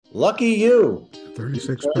Lucky you.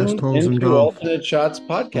 36 best Turned holes in into golf. Alternate Shots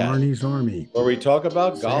podcast, Barney's Army. where we talk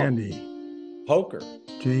about golf, Sandy. poker,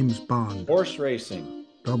 James Bond. horse racing,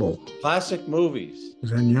 Double. classic movies.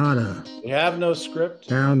 Zenyatta. We have no script,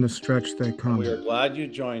 Down the stretch they and come. we are glad you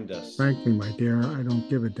joined us. Frankly, my dear, I don't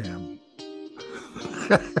give a damn.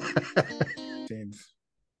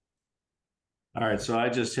 All right, so I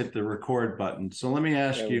just hit the record button. So let me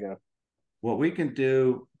ask There we you go. what we can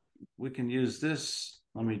do. We can use this.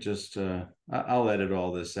 Let me just, I'll edit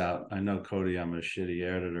all this out. I know, Cody, I'm a shitty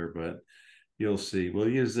editor, but you'll see. We'll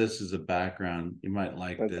use this as a background. You might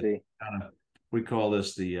like Let's this. see. We call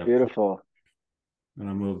this the, Beautiful. I'm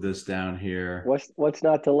going to move this down here. What's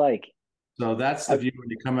not to like? So that's the view when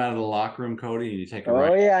you come out of the locker room, Cody, and you take a Oh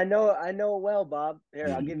right. yeah, I know it well, Bob. Here,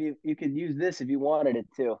 I'll give you. You could use this if you wanted it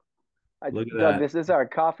too. I Look at Doug, that. this is our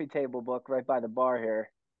coffee table book right by the bar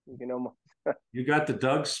here. You can almost. You got the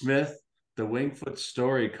Doug Smith, the Wingfoot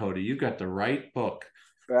story, Cody. You got the right book.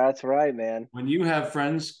 That's right, man. When you have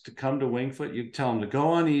friends to come to Wingfoot, you tell them to go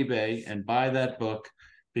on eBay and buy that book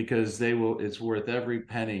because they will. It's worth every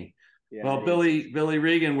penny. Yeah, Well, Billy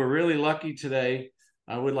Regan, we're really lucky today.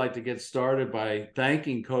 I would like to get started by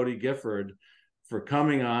thanking Cody Gifford for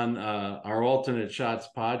coming on our Alternate Shots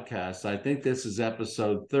podcast. I think this is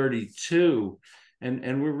episode 32,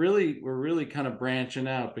 and we're really kind of branching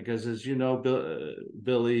out because, as you know,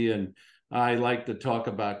 Billy and I like to talk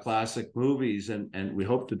about classic movies, and we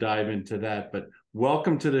hope to dive into that. But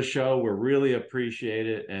welcome to the show. We're really appreciate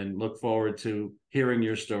it and look forward to hearing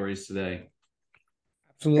your stories today.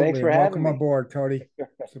 Absolutely. Thanks for having Welcome me. aboard, Cody.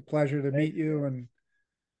 It's a pleasure to meet you and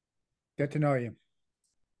get to know you.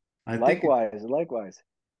 Likewise.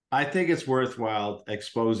 I think it's worthwhile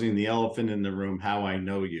exposing the elephant in the room, how I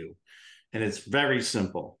know you. And it's very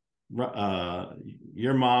simple.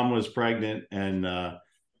 Your mom was pregnant, and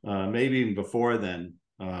maybe even before then,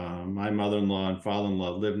 my mother-in-law and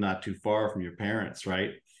father-in-law lived not too far from your parents,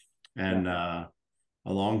 right? And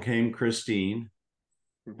along came Christine,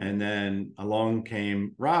 and then along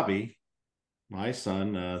came Robbie, my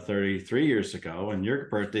son, 33 years ago, and your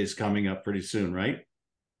birthday's coming up pretty soon, right?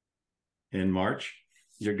 In March.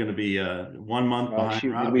 You're going to be 1 month behind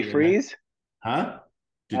Shoot, Robbie. did we freeze? Huh?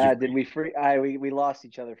 Did we free? We lost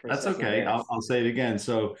each other for a That's second. okay. I'll say it again.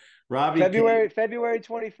 So Robbie February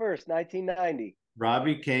 21st, 1990.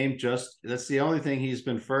 Robbie came that's the only thing he's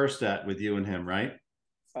been first at with you and him, right?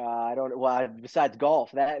 I don't. Well, besides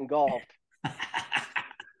golf, that and golf.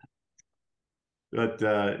 But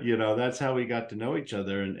that's how we got to know each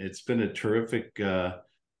other, and it's been a terrific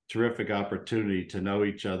opportunity to know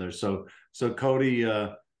each other. So Cody,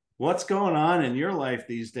 what's going on in your life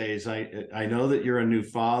these days? I know that you're a new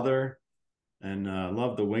father, and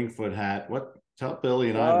love the Wingfoot hat. Tell Billy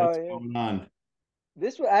and I what's going on.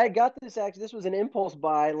 I got this actually. This was an impulse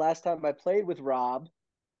buy last time I played with Rob,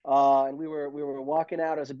 and we were walking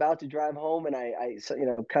out. I was about to drive home, and I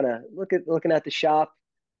kind of looking at the shop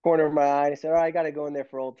corner of my eye. And I said, "All right, I got to go in there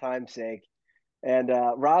for old time's sake." And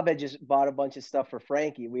Rob had just bought a bunch of stuff for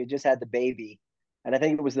Frankie. We had just had the baby, and I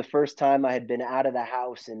think it was the first time I had been out of the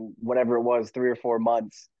house in whatever it was, 3 or 4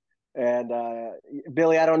 months. And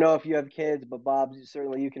Billy, I don't know if you have kids, but Bob,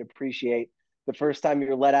 certainly you can appreciate the first time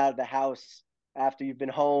you're let out of the house after you've been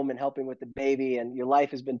home and helping with the baby, and your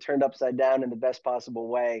life has been turned upside down in the best possible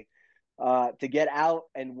way. To get out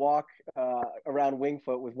and walk around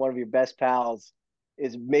Wingfoot with one of your best pals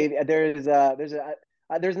is maybe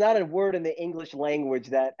there's not a word in the English language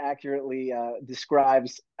that accurately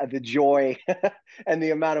describes the joy and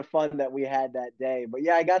the amount of fun that we had that day. But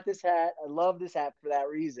yeah, I got this hat. I love this hat for that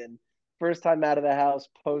reason. First time out of the house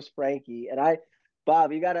post Frankie, and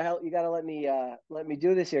Bob, you gotta help. You gotta let me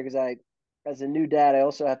do this here because as a new dad, I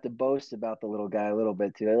also have to boast about the little guy a little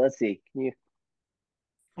bit too. Let's see. Can you?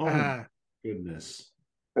 Oh my goodness!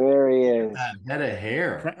 There he is. That head of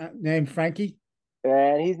hair. Named Frankie,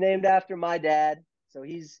 and he's named after my dad. So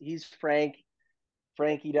he's Frankie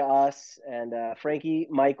to us, and Frankie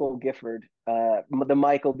Michael Gifford. The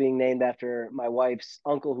Michael being named after my wife's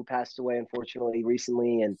uncle who passed away unfortunately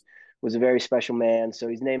recently, and was a very special man. So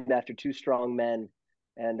he's named after two strong men,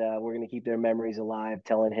 and we're gonna keep their memories alive,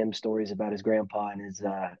 telling him stories about his grandpa and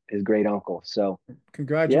his great uncle. So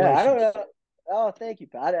congratulations. yeah, I don't know. Oh, thank you,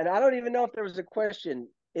 Pat. And I don't even know if there was a question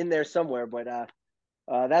in there somewhere, but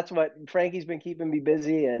that's what Frankie's been keeping me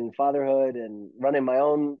busy, and fatherhood and running my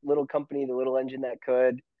own little company, the little engine that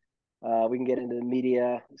could. We can get into the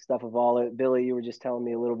media stuff of all it. Billy, you were just telling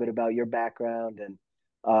me a little bit about your background, and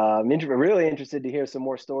I'm really interested to hear some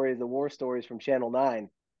more stories, the war stories from Channel 9.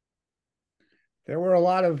 There were a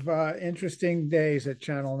lot of interesting days at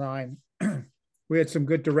Channel 9. We had some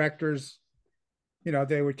good directors, you know,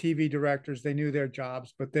 they were TV directors. They knew their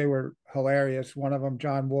jobs, but they were hilarious. One of them,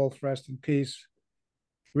 John Wolfe, rest in peace,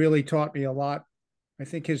 really taught me a lot. I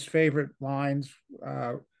think his favorite lines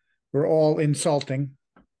uh, were all insulting.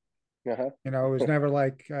 Uh-huh. You know, it was never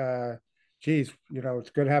like, geez, you know, it's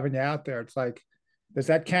good having you out there. It's like, does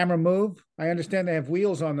that camera move? I understand they have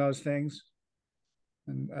wheels on those things.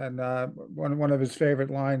 And one of his favorite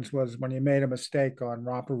lines was when you made a mistake on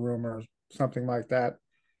Romper Room or something like that.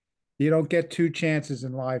 You don't get two chances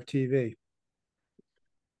in live TV.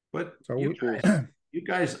 But So you we, guys, you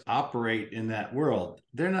guys operate in that world.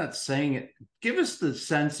 They're not saying it. Give us the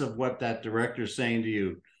sense of what that director's saying to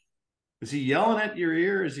you. Is he yelling at your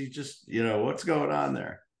ear? Is he just, what's going on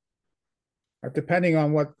there? depending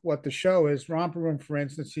on what the show is, Romper Room, for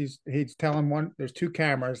instance, he's telling one. There's two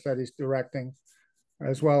cameras that he's directing,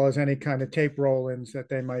 as well as any kind of tape roll-ins that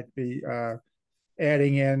they might be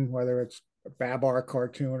adding in, whether it's a Babar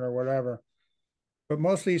cartoon or whatever. But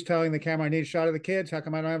mostly he's telling the camera, I need a shot of the kids. How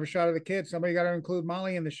come I don't have a shot of the kids? Somebody got to include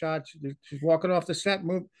Molly in the shot. She's walking off the set,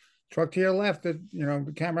 move truck to your left.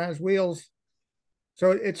 The camera has wheels.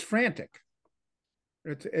 So it's frantic.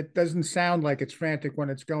 It doesn't sound like it's frantic when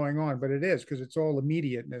it's going on, but it is, because it's all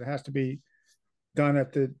immediate and it has to be done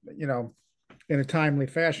in a timely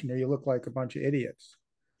fashion, or you look like a bunch of idiots.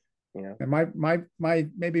 Yeah. And my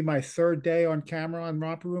maybe my third day on camera on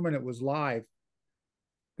Romper Room, and it was live.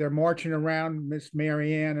 They're marching around Miss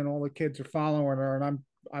Marianne, and all the kids are following her, and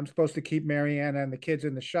I'm supposed to keep Marianne and the kids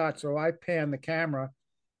in the shot. So I pan the camera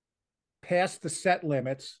past the set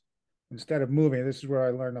limits instead of moving. This is where I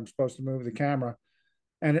learned I'm supposed to move the camera,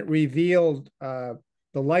 and it revealed the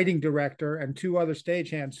lighting director and two other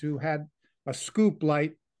stagehands who had a scoop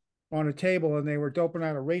light on a table, and they were doping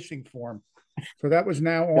out a racing form. So that was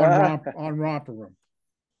now on Romper Room,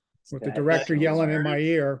 with the director yelling in my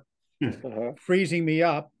ear, freezing me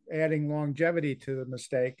up, adding longevity to the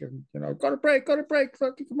mistake, and go to break,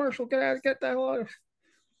 fuck the commercial, get out, get that hell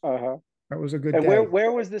Uh-huh. That was a good And day.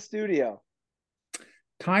 where was the studio?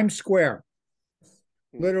 Times Square,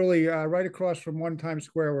 literally right across from one Times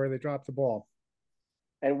Square where they dropped the ball.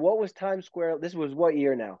 And what was Times Square? This was what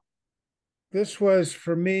year now? This was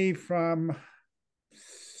for me from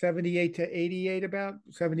 78 to 88, about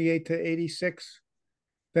 78 to 86.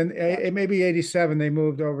 Then gotcha. Maybe 87, they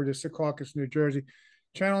moved over to Secaucus, New Jersey.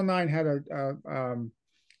 Channel 9 had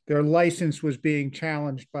their license was being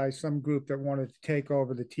challenged by some group that wanted to take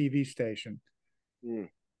over the TV station.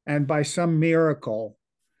 And by some miracle,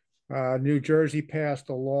 New Jersey passed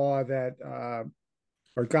a law that,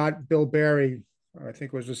 or got Bill Barry, I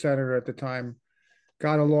think was the senator at the time,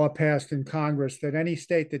 got a law passed in Congress that any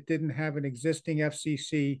state that didn't have an existing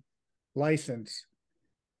FCC license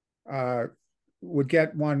would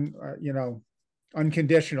get one,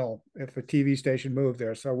 unconditional if a TV station moved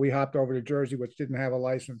there. So we hopped over to Jersey, which didn't have a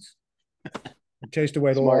license, and chased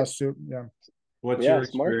away the lawsuit. Yeah. What's your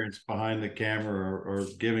experience behind the camera or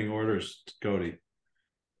giving orders, Cody?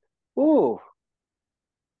 Ooh.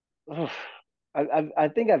 I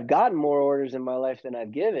think I've gotten more orders in my life than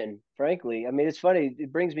I've given, frankly. I mean, it's funny.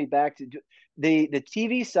 It brings me back to the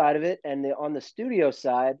TV side of it, and on the studio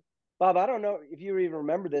side. Bob, I don't know if you even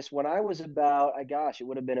remember this. When I was about, it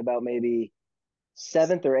would have been about maybe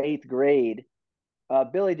 7th or 8th grade.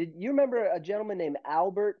 Billy, did you remember a gentleman named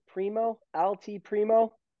Albert Primo? Al T.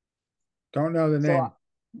 Primo? Don't know the name.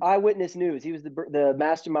 Eyewitness News. He was the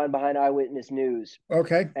mastermind behind Eyewitness News.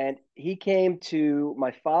 Okay. And he came to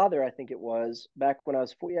my father, I think it was, back when I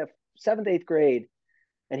was 7th, 8th grade.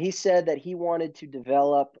 And he said that he wanted to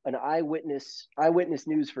develop an eyewitness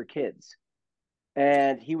news for kids.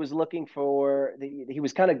 And he was looking for, he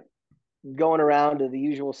was kind of going around to the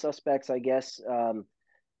usual suspects, I guess,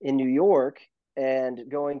 in New York, and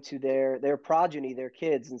going to their progeny, their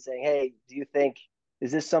kids, and saying, hey,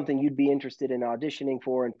 is this something you'd be interested in auditioning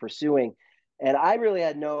for and pursuing? And I really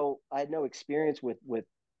had no experience with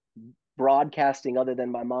broadcasting other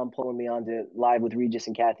than my mom pulling me on to Live with Regis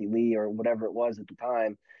and Kathy Lee or whatever it was at the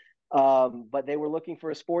time. But they were looking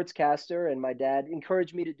for a sportscaster, and my dad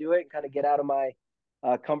encouraged me to do it and kind of get out of my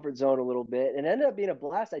comfort zone a little bit. And it ended up being a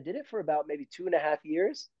blast. I did it for about maybe 2.5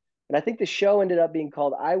 years. And I think the show ended up being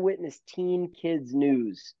called Eyewitness Teen Kids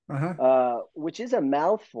News, which is a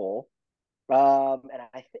mouthful. And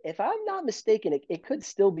if I'm not mistaken, it could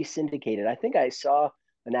still be syndicated. I think I saw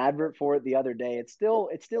an advert for it the other day. It still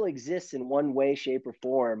exists in one way, shape, or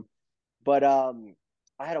form. But I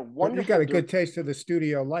had a wonderful. You got a good taste of the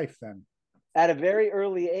studio life then. At a very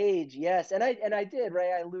early age, yes, and I did,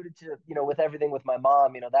 right. I alluded to, with everything with my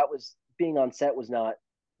mom, that was being on set was not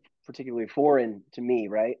particularly foreign to me,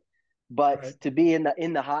 right? but Right. to be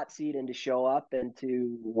in the hot seat and to show up and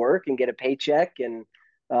to work and get a paycheck and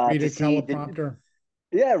Read to a see teleprompter.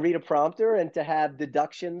 yeah, read a prompter and to have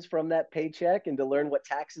deductions from that paycheck and to learn what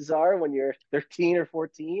taxes are when you're 13 or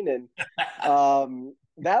 14. And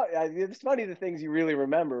it's funny the things you really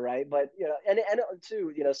remember, right? But and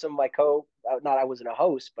too, some of my not I wasn't a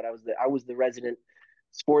host, but I was the resident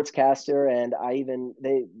sportscaster, and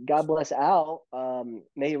God bless Al,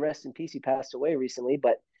 may he rest in peace. He passed away recently,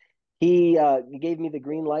 but he gave me the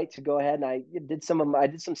green light to go ahead, and I did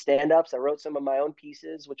some stand-ups. I wrote some of my own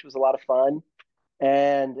pieces, which was a lot of fun.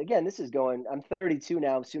 And again, I'm 32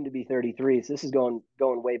 now, I'm soon to be 33. So this is going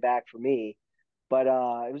way back for me. But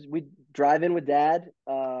we drive in with dad,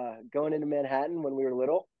 going into Manhattan when we were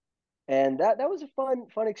little. And that was a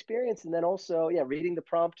fun experience. And then also, yeah, reading the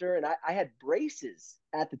prompter. And I had braces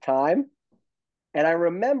at the time. And I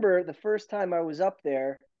remember the first time I was up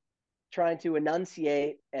there trying to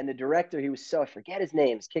enunciate, and the director, I forget his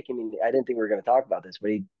name, is kicking me. I didn't think we were going to talk about this,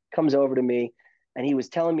 but he comes over to me and he was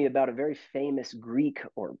telling me about a very famous Greek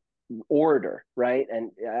or orator, right?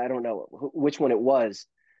 And I don't know which one it was,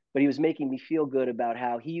 but he was making me feel good about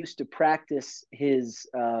how he used to practice his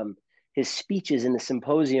speeches in the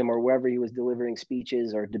symposium or wherever he was delivering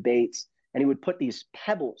speeches or debates, and he would put these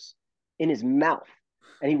pebbles in his mouth,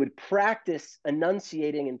 and he would practice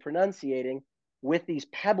enunciating and pronunciating with these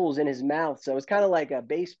pebbles in his mouth. So it's kind of like a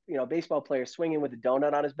baseball player swinging with a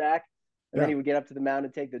donut on his back. And Yeah. then he would get up to the mound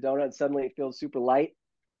and take the donut, and suddenly it feels super light.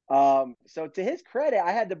 So to his credit,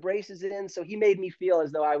 I had the braces in. So he made me feel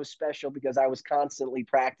as though I was special because I was constantly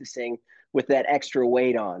practicing with that extra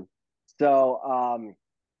weight on. So,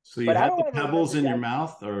 So you but I had don't the ever pebbles remember in your dad.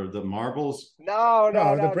 mouth or the marbles? No, the No.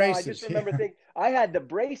 I just braces. remember thinking I had the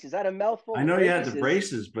braces. I had a I mouthful of know you had the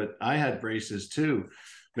braces. braces, but I had braces too.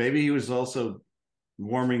 Maybe he was also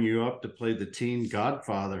warming you up to play the teen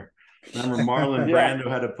Godfather. Remember Marlon Yeah. Brando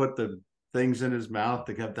had to put the things in his mouth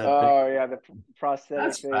to get that big. Oh yeah, the prosthetic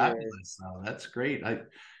That's fingers. fabulous. Though. That's great.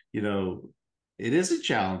 You know, it is a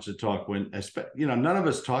challenge to talk when, none of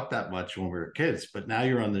us talk that much when we were kids, but now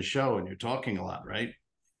you're on the show and you're talking a lot, right?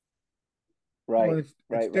 Well, Right, it's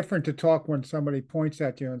right. different to talk when somebody points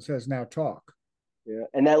at you and says, "Now talk." Yeah,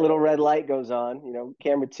 and that little red light goes on.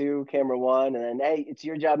 Camera 2, camera 1, and then hey, it's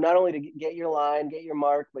your job not only to get your line, get your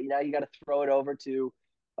mark, but now you got to throw it over to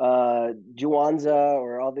Juwanza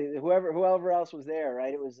or all the whoever else was there.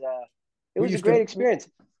 Right? It We was a used great to experience.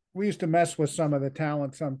 we used to mess with some of the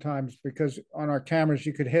talent sometimes because on our cameras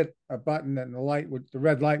you could hit a button and the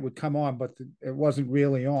red light would come on, but it wasn't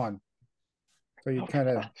really on. So you Oh, kind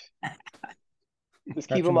of gosh. Just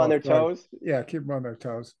keep catch them them on off their guard. toes. Yeah, keep them on their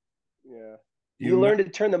toes. Yeah. You You learn remember? to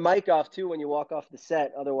turn the mic off too when you walk off the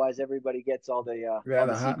set. Otherwise, everybody gets Yeah, all the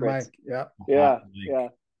the hot secrets. mic. Yeah. Hot Yeah, mic. yeah.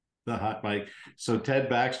 The hot mic. So Ted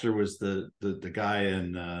Baxter was the guy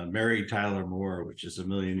in Mary Tyler Moore, which is a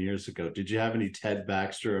million years ago. Did you have any Ted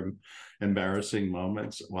Baxter embarrassing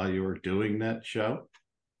moments while you were doing that show?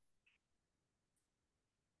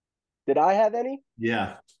 Did I have any?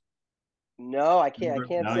 Yeah. No, I can't. I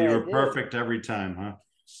can't No, say you I were did. perfect every time, huh?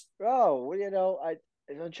 Oh, well,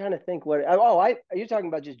 I'm trying to think what. Oh, are you talking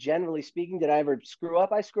about just generally speaking? Did I ever screw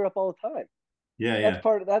up? I screw up all the time. Yeah, yeah.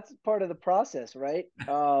 That's part of the process, right?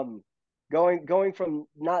 Going from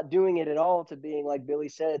not doing it at all to being like Billy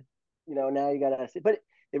said, now you gotta. But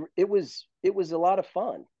it was a lot of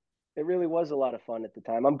fun. It really was a lot of fun at the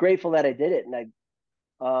time. I'm grateful that I did it, and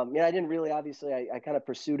I didn't really obviously I kind of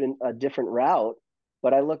pursued a different route,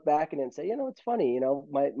 but I look back and say, it's funny,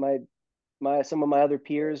 my some of my other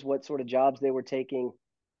peers, what sort of jobs they were taking,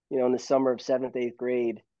 in the summer of seventh, eighth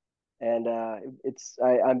grade. And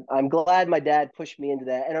I'm glad my dad pushed me into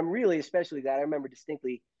that. And I'm really especially glad. I remember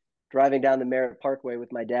distinctly driving down the Merritt Parkway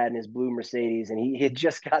with my dad in his blue Mercedes, and he had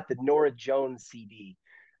just got the Nora Jones CD.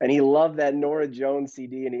 And he loved that Nora Jones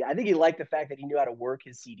CD. And I think he liked the fact that he knew how to work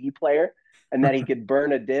his CD player and that he could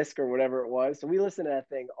burn a disc or whatever it was. So we listened to that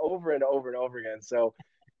thing over and over and over again. So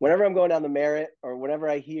whenever I'm going down the Merritt or whenever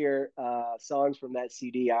I hear songs from that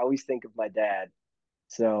CD, I always think of my dad.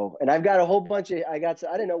 So, and I've got a whole bunch of, I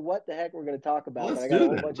didn't know what the heck we're going to talk about, but Let's I got a do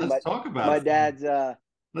whole that. bunch of Let's talk my about dad's,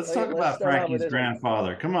 let's talk let's about start off with Frankie's this one.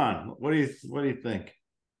 grandfather. Come on. What do you think?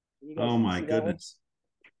 You guys Oh my see that one? goodness.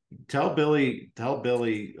 Tell Billy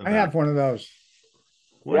I about have one of those.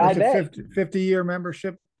 Yeah, what I What's it, bet. 50-year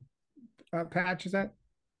membership patch? Is that?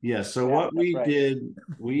 yeah, so Yeah, what that's we right. did,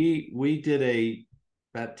 we did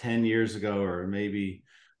about 10 years ago, or maybe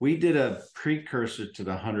we did a precursor to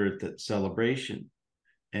the 100th celebration.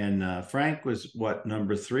 And Frank was what,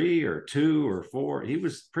 number 3 or 2 or 4? He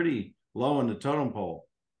was pretty low in the totem pole.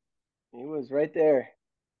 He was right there.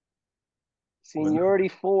 With Seniority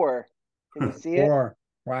 4. Can you see it? Four.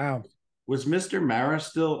 Wow. Was Mr. Mara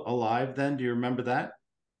still alive then? Do you remember that?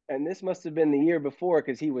 And this must have been the year before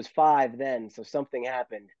because he was 5 then. So something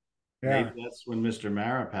happened. Maybe Yeah. that's when Mr.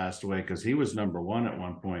 Mara passed away because he was number one at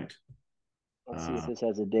one point. Let's see if this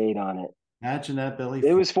has a date on it. Imagine that, Billy.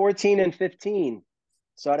 It was 14 and 15.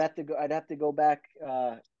 So I'd have to go back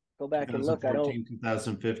and look. I don't.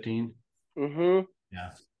 2015. Mm-hmm.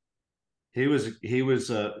 Yeah. He was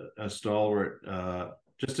a stalwart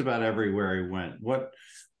just about everywhere he went.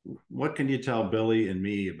 What can you tell Billy and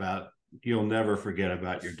me about you'll never forget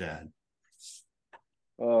about your dad?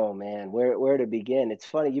 Oh man, where to begin? It's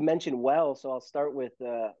funny you mentioned well, so I'll start with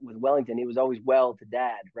Wellington. He was always well to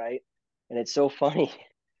dad, right? And it's so funny.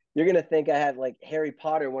 You're gonna think I have like Harry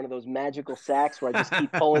Potter, one of those magical sacks where I just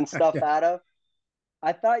keep pulling stuff Yeah. out of.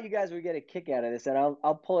 I thought you guys would get a kick out of this, and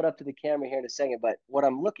I'll pull it up to the camera here in a second. But what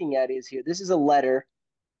I'm looking at is here. This is a letter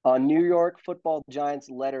on New York Football Giants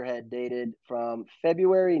letterhead dated from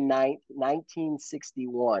February 9th,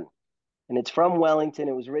 1961. And it's from Wellington.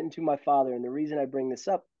 It was written to my father. And the reason I bring this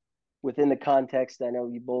up within the context, I know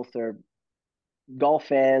you both are golf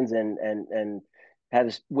fans and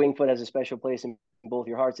have Wingfoot has a special place in both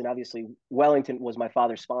your hearts. And obviously, Wellington was my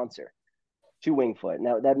father's sponsor to Wingfoot.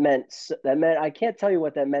 Now that meant I can't tell you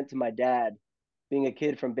what that meant to my dad, being a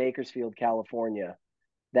kid from Bakersfield, California,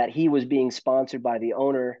 that he was being sponsored by the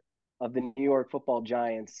owner of the New York Football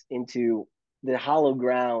Giants into the hollow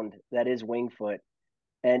ground that is Wingfoot.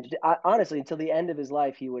 And honestly, until the end of his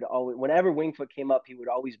life, he would always, whenever Wingfoot came up, he would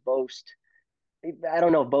always boast. I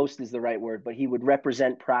don't know if boast is the right word, but he would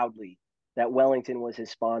represent proudly that Wellington was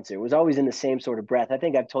his sponsor. It was always in the same sort of breath. I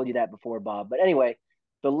think I've told you that before, Bob. But anyway,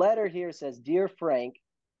 the letter here says, Dear Frank,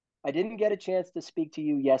 I didn't get a chance to speak to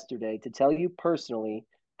you yesterday to tell you personally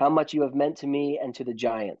how much you have meant to me and to the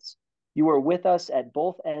Giants. You were with us at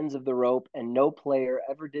both ends of the rope, and no player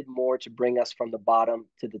ever did more to bring us from the bottom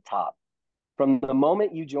to the top. From the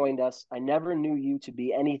moment you joined us, I never knew you to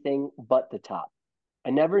be anything but the top.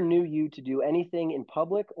 I never knew you to do anything in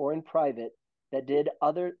public or in private that did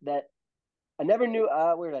other that I never knew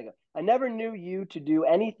where did I go? I never knew you to do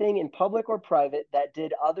anything in public or private that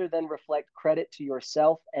did other than reflect credit to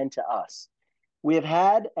yourself and to us. We have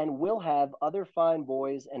had and will have other fine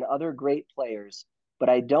boys and other great players, but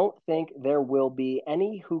I don't think there will be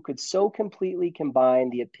any who could so completely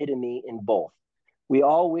combine the epitome in both. We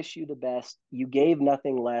all wish you the best. You gave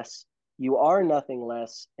nothing less. You are nothing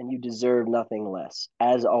less, and you deserve nothing less.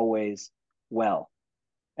 As always, well.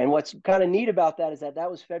 And what's kind of neat about that is that that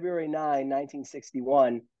was February 9,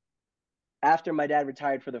 1961, after my dad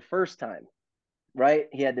retired for the first time, right?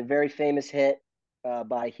 He had the very famous hit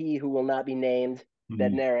by He Who Will Not Be Named, Mhm.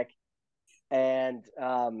 Bednarik. And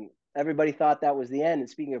everybody thought that was the end. And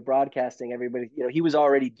speaking of broadcasting, everybody, he was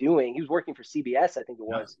working for CBS, I think it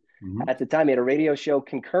Yeah. was. Mhm. At the time, he had a radio show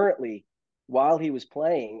concurrently while he was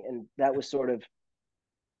playing. And that was sort of,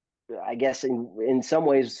 I guess, in some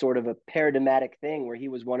ways, sort of a paradigmatic thing where he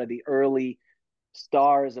was one of the early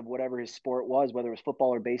stars of whatever his sport was, whether it was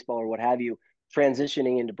football or baseball or what have you,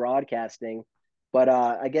 transitioning into broadcasting. But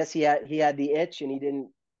I guess he had the itch and he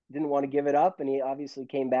didn't want to give it up, and he obviously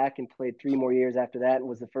came back and played 3 more years after that and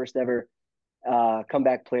was the first ever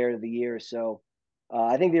comeback player of the year. So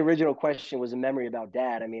I think the original question was a memory about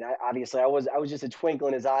dad. I mean, I was just a twinkle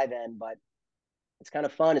in his eye then, but it's kind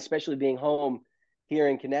of fun, especially being home here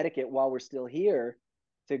in Connecticut while we're still here,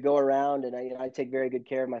 to go around and I take very good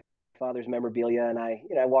care of my father's memorabilia, and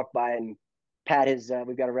I walk by and pat his.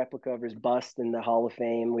 We've got a replica of his bust in the Hall of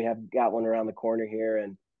Fame. We have got one around the corner here,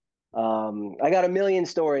 and I got a million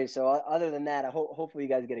stories. So other than that, hopefully you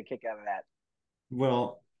guys get a kick out of that.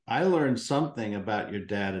 Well, I learned something about your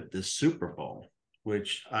dad at this Super Bowl,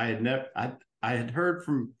 which I had never I had heard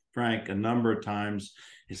from Frank a number of times.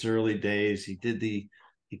 His early days, he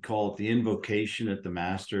called it the invocation at the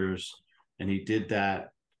Masters, and he did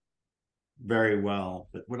that very well.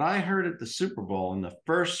 But what I heard at the Super Bowl, in the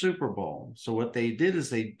first Super Bowl, so what they did is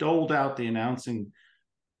they doled out the announcing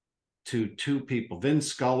to two people, Vin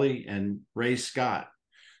Scully and Ray Scott.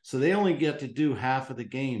 So they only get to do half of the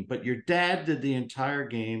game, but your dad did the entire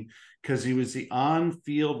game because he was the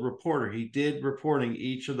on-field reporter. He did reporting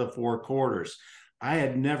each of the 4 quarters. I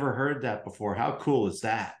had never heard that before. How cool is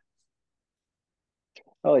that?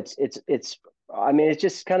 Oh, it's. I mean, it's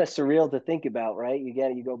just kind of surreal to think about, right?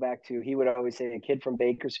 You go back to, he would always say, a kid from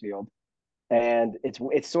Bakersfield, and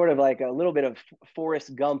it's sort of like a little bit of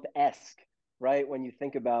Forrest Gump esque, right? When you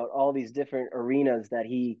think about all these different arenas that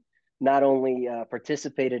he not only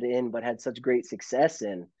participated in but had such great success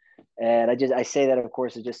in. And I say that, of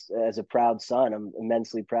course, just as a proud son. I'm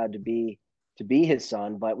immensely proud to be his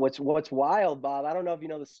son. But what's wild, Bob? I don't know if you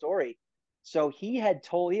know the story. So he had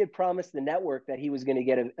promised the network that he was going to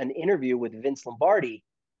get an interview with Vince Lombardi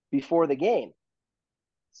before the game.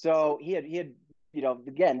 So he had,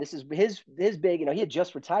 again, this is his big, he had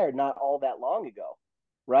just retired not all that long ago,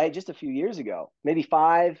 right? Just a few years ago, maybe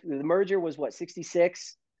 5. The merger was what,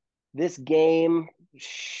 66? This game,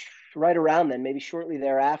 right around then, maybe shortly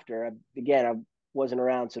thereafter. Again, I wasn't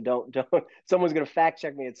around, so don't. Someone's going to fact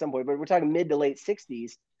check me at some point, but we're talking mid to late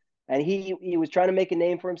 60s. And he was trying to make a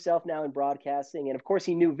name for himself now in broadcasting. And of course,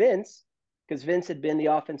 he knew Vince because Vince had been the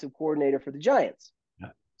offensive coordinator for the Giants.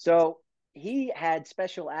 Yeah. So he had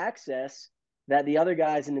special access that the other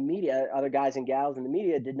guys in the media, other guys and gals in the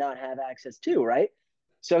media did not have access to, right?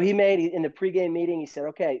 So he made, in the pregame meeting, he said,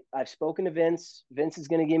 okay, I've spoken to Vince. Vince is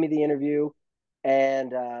going to give me the interview,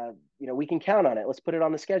 and, we can count on it. Let's put it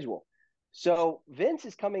on the schedule. So Vince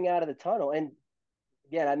is coming out of the tunnel, and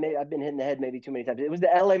again, I've been hitting the head maybe too many times. It was the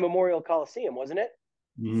LA Memorial Coliseum, wasn't it?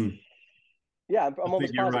 Mm. Yeah, I'm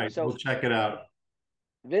almost you're positive. Right. So we'll check it out.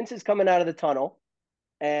 Vince is coming out of the tunnel,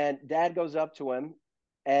 and Dad goes up to him,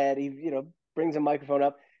 and he, brings a microphone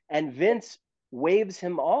up, and Vince waves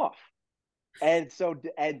him off. And so,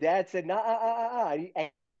 and Dad said, nah, and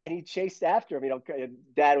he chased after him.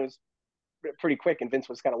 Dad was pretty quick, and Vince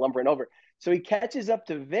was kind of lumbering over. So he catches up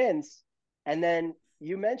to Vince, and then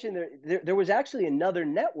you mentioned there was actually another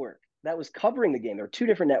network that was covering the game. There were 2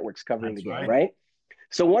 different networks covering the game, right?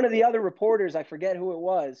 So one of the other reporters, I forget who it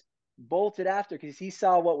was, bolted after because he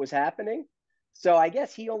saw what was happening. So I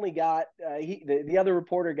guess he only got the other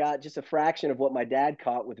reporter got just a fraction of what my dad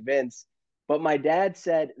caught with Vince. But my dad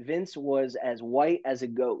said Vince was as white as a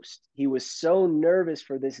ghost. He was so nervous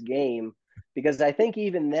for this game because I think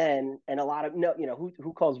even then, and a lot of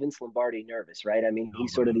who calls Vince Lombardi nervous, right? I mean,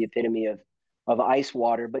 he's sort of the epitome of ice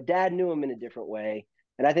water. But Dad knew him in a different way,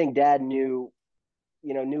 and I think Dad knew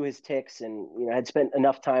his ticks and had spent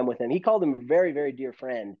enough time with him. He called him a very, very dear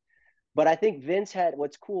friend. But I think Vince had,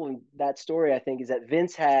 what's cool in that story, I think, is that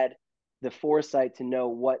Vince had the foresight to know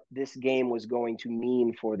what this game was going to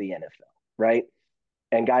mean for the NFL, right?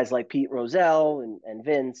 And guys like Pete Rozelle and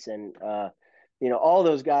Vince and, all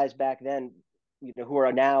those guys back then, who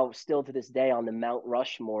are now still to this day on the Mount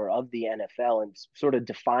Rushmore of the NFL and sort of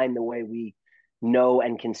define the way we know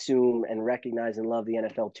and consume and recognize and love the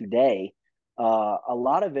NFL today. A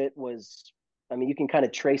lot of it was, you can kind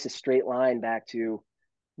of trace a straight line back to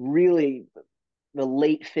really the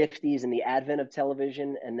late 50s and the advent of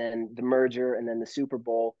television, and then the merger, and then the Super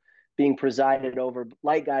Bowl being presided over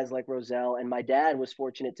like guys like Rozelle. And my dad was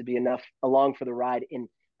fortunate to be along for the ride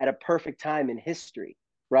at a perfect time in history,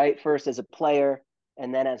 right? First as a player,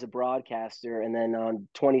 and then as a broadcaster, and then on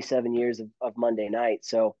 27 years of Monday night.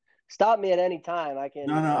 So stop me at any time. I can.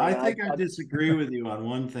 No, I think I disagree with you on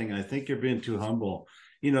one thing. I think you're being too humble.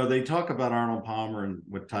 They talk about Arnold Palmer and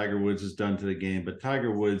what Tiger Woods has done to the game, but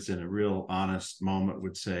Tiger Woods, in a real honest moment,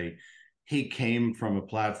 would say he came from a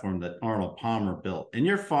platform that Arnold Palmer built. And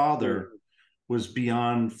your father was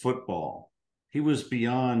beyond football. He was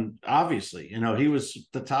beyond, obviously, he was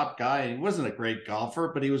the top guy. He wasn't a great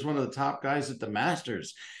golfer, but he was one of the top guys at the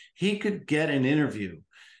Masters. He could get an interview,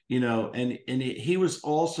 and he was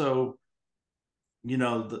also,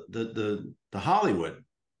 the Hollywood.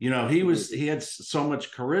 He had so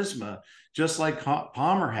much charisma, just like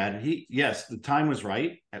Palmer had. Yes, the time was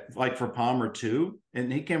right, like for Palmer too,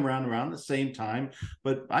 and he came around the same time.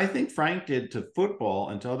 But I think Frank did to football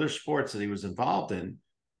and to other sports that he was involved in,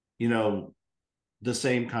 the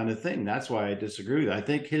same kind of thing. That's why I disagree with you. I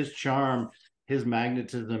think his charm, his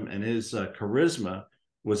magnetism, and his charisma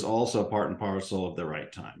was also part and parcel of the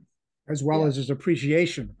right time, as well as his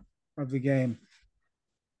appreciation of the game.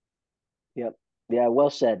 Yep. Yeah,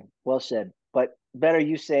 well said. Well said. But better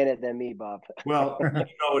you saying it than me, Bob. Well, you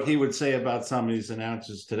know what he would say about some of these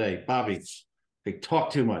announcers today. Bobby, they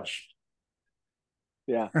talk too much.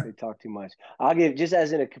 Yeah, they talk too much. I'll give, just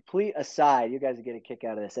as in a complete aside, you guys get a kick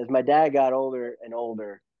out of this. As my dad got older and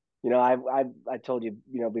older, I told you,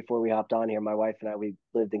 before we hopped on here, my wife and I, we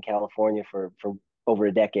lived in California for over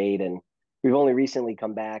a decade, and we've only recently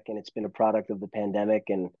come back, and it's been a product of the pandemic,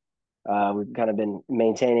 and we've kind of been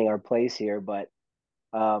maintaining our place here. But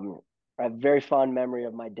I have a very fond memory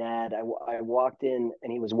of my dad. I walked in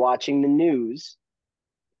and he was watching the news,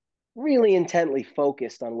 really intently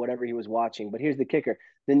focused on whatever he was watching. But here's the kicker.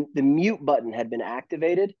 The mute button had been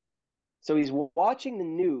activated. So he's watching the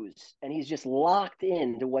news and he's just locked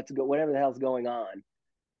in to whatever the hell's going on.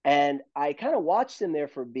 And I kind of watched him there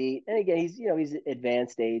for a beat. And again, he's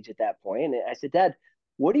advanced age at that point. And I said, Dad,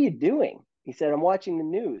 what are you doing? He said, I'm watching the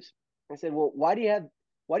news. I said, well, why do you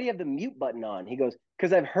have the mute button on? He goes,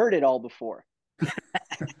 because I've heard it all before.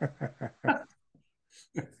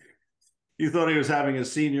 You thought he was having a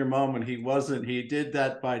senior moment. He wasn't. He did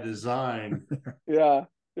that by design. Yeah,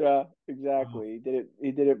 yeah, Oh. exactly.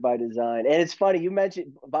 He did it by design. And it's funny, you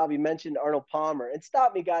mentioned Bobby mentioned Arnold Palmer. And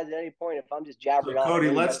stop me, guys, at any point if I'm just So jabbering on. I Cody,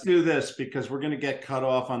 know you let's guys. do this because we're going to get cut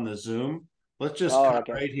off on the Zoom. Let's just Oh, cut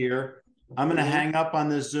okay. right here. I'm going to Mm-hmm. hang up on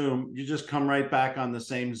this Zoom. You just come right back on the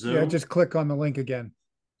same Yeah, Zoom. just click on the link again.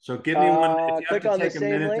 So give me one. If you have Click to on the take a same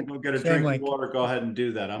minute to link. go get a Same drink of link. water, go ahead and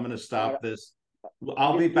do that. I'm going to All right, stop this. I'm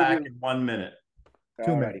I'll be gonna give back you. in 1 minute,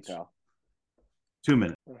 Two All righty, minutes. pal. 2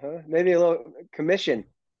 minutes. Maybe a little commission.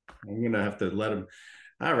 I'm going to have to let him.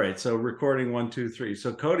 All right. So recording 1, 2, 3.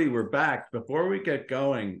 So Cody, we're back. Before we get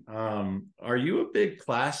going, are you a big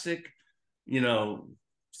classic, you know,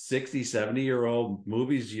 60, 70-year-old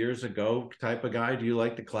movies years ago type of guy? Do you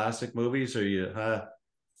like the classic movies or Yeah,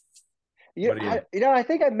 what do you? I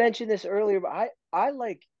think I mentioned this earlier, but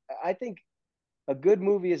I think a good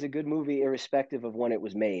movie is a good movie irrespective of when it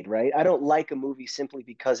was made, right? I don't like a movie simply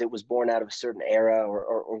because it was born out of a certain era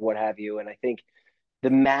or what have you. And I think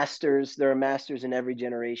there are masters in every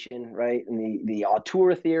generation, right? And the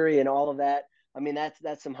auteur theory and all of that. I mean,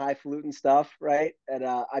 that's some highfalutin stuff, right? And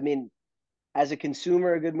I mean, as a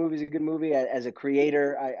consumer, a good movie is a good movie. As a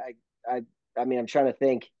creator, I mean, I'm trying to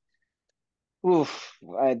think. Oof,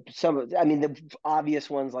 I mean, the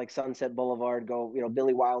obvious ones like Sunset Boulevard go,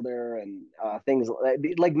 Billy Wilder and things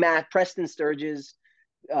like Matt Preston Sturges,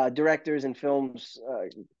 directors and films.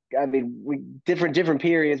 I mean, we different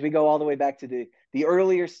periods. We go all the way back to the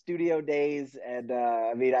earlier studio days, and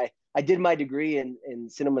I mean, I did my degree in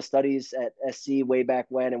cinema studies at SC way back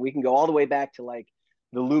when, and we can go all the way back to like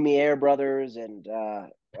the Lumiere brothers and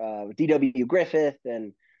D.W. Griffith,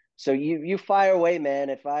 and so you fire away,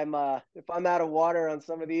 man. If I'm out of water on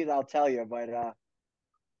some of these, I'll tell you. But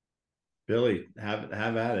Billy, have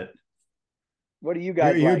at it. what do you You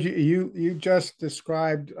guys you like? you just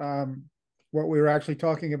described what we were actually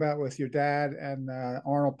talking about with your dad and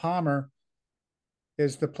Arnold Palmer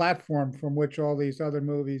is the platform from which all these other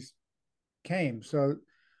movies came. So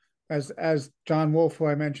as John Wolfe, who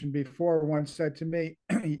I mentioned before, once said to me,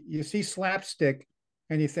 you see slapstick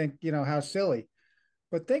and you think, how silly.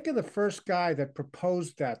 But think of the first guy that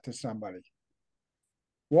proposed that to somebody.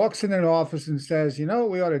 Walks in an office and says, you know what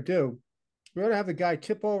we ought to do? We ought to have the guy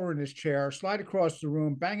tip over in his chair, slide across the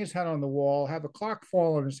room, bang his head on the wall, have a clock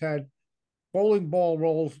fall on his head, bowling ball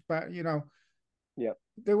rolls back, Yeah.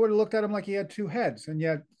 they would have looked at him like he had two heads. And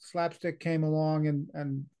yet slapstick came along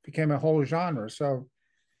and became a whole genre. So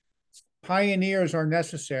pioneers are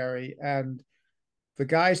necessary. And the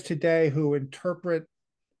guys today who interpret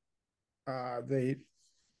the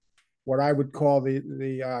what I would call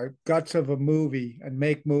the guts of a movie and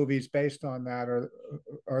make movies based on that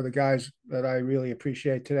are the guys that I really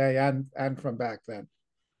appreciate today and from back then.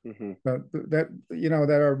 Mm-hmm. That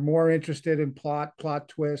are more interested in plot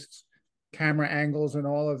twists, camera angles, and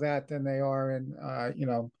all of that than they are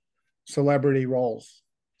in celebrity roles.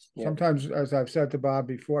 Yeah. Sometimes, as I've said to Bob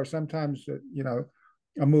before, sometimes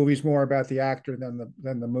a movie's more about the actor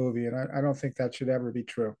than the movie, and I don't think that should ever be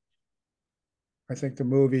true. I think the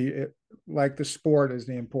movie, like the sport, is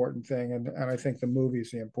the important thing, and I think the movie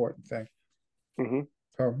is the important thing. Mm-hmm.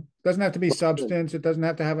 So it doesn't have to be Well said. substance. It doesn't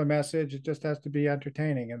have to have a message. It just has to be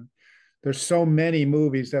entertaining. And there's so many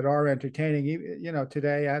movies that are entertaining,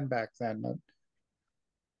 today and back then. But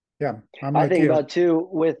yeah, I'm I like think you. about too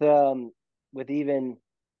with even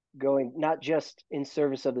going not just in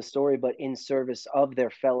service of the story, but in service of their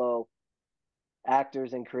fellow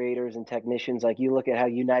actors and creators and technicians. Like you look at how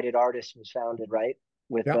United Artists was founded, right?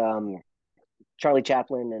 With Yeah, Charlie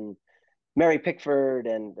Chaplin and Mary Pickford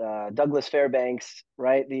and Douglas Fairbanks,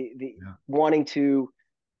 right? The Yeah. wanting to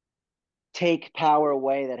take power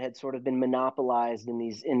away that had sort of been monopolized in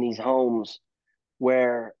these homes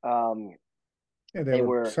where yeah, they they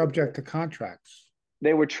were were subject to contracts.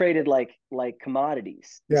 they were traded like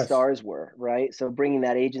commodities. The Yes, stars were, right. So bringing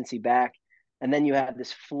that agency back, and then you have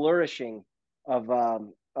this flourishing of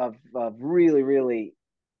really really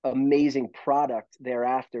amazing product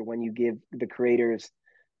thereafter when you give the creators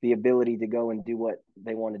the ability to go and do what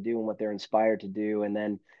they want to do and what they're inspired to do, and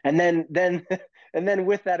then and then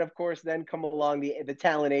with that, of course, then come along the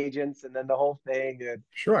talent agents and then the whole thing. And,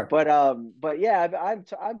 sure. but yeah,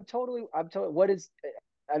 I'm totally what is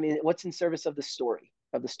I mean, what's in service of the story,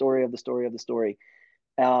 of the story, of the story, of the story.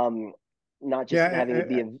 Um, Not just having it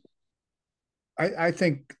Yeah, be a I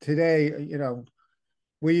think today,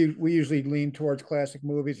 we usually lean towards classic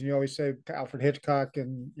movies, and you always say Alfred Hitchcock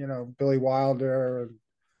and Billy Wilder.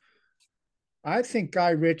 I think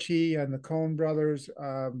Guy Ritchie and the Coen brothers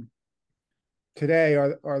today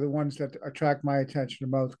are the ones that attract my attention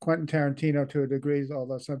the most. Quentin Tarantino to a degree,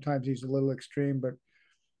 although sometimes he's a little extreme, but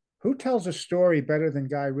who tells a story better than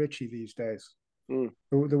Guy Ritchie these days? Mm.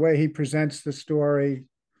 The way he presents the story,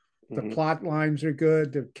 the Mhm. plot lines are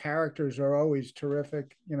good, the characters are always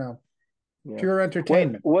terrific, Yeah. pure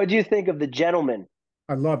entertainment. What do you think of The Gentleman?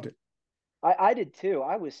 I loved it. I did too.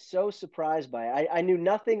 I was so surprised by it. I knew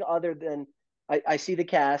nothing other than I see the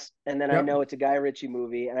cast, and then I Yep. know it's a Guy Ritchie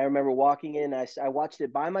movie. And I remember walking in, I watched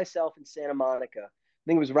it by myself in Santa Monica. I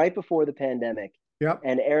think it was right before the pandemic. Yep.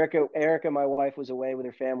 And Erica, my wife, was away with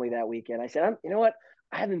her family that weekend. I said, you know what?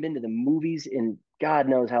 I haven't been to the movies in God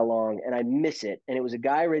knows how long, and I miss it. And it was a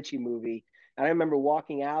Guy Ritchie movie. And I remember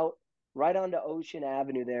walking out right onto Ocean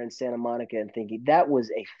Avenue there in Santa Monica and thinking that was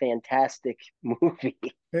a fantastic movie.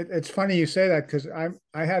 It's funny you say that because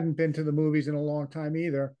I hadn't been to the movies in a long time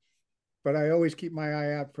either, but I always keep my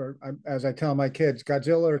eye out for, as I tell my kids,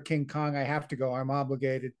 Godzilla or King Kong. I have to go. I'm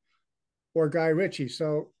obligated. Or Guy Ritchie.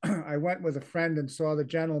 So I went with a friend and saw The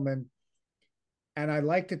Gentleman, and I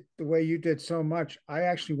liked it the way you did so much. I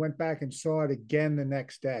actually went back and saw it again the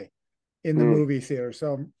next day in the movie theater.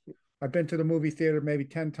 So I've been to the movie theater maybe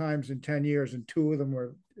 10 times in 10 years, and two of them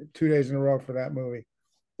were 2 days in a row for that movie.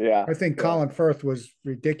 Yeah. I think Colin Firth was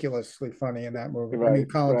ridiculously funny in that movie. I mean,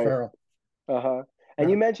 Colin Right. Farrell. Uh-huh. And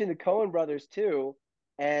you mentioned the Coen brothers too.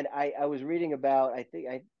 And I was reading about,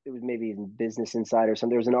 it was maybe in Business Insider or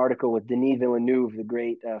something. There was an article with Denis Villeneuve, the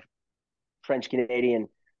great French Canadian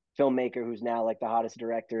filmmaker who's now like the hottest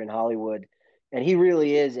director in Hollywood. And he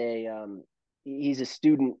really is he's a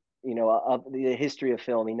student, of the history of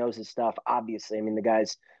film. He knows his stuff, obviously. I mean, the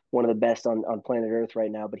guy's one of the best on planet Earth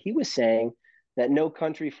right now. But he was saying that No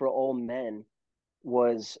Country for Old Men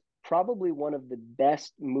was probably one of the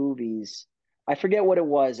best movies. I forget what it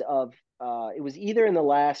was it was either in the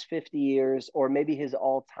last 50 years or maybe his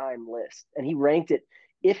all-time list. And he ranked it,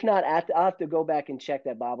 if not I'll have to go back and check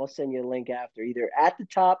that, Bob. I'll send you a link after, either at the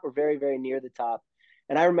top or very, very near the top.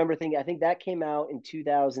 And I remember thinking, I think that came out in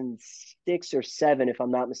 2006 or 7, if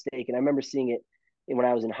I'm not mistaken. I remember seeing it when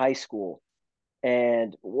I was in high school.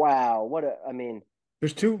 And wow, I mean,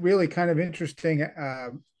 there's two really kind of interesting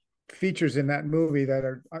features in that movie that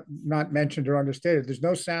are not mentioned or understated. There's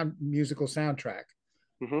no musical soundtrack.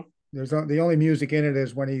 mm-hmm. There's the only music in it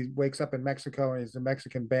is when he wakes up in Mexico and he's the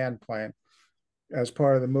Mexican band playing as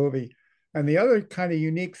part of the movie. And the other kind of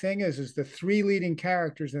unique thing is the three leading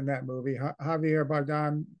characters in that movie: Javier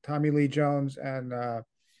Bardem, Tommy Lee Jones, and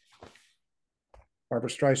Barbara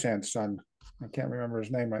Streisand's son. I can't remember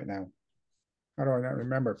his name right now. How do I not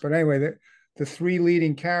remember? But anyway, the three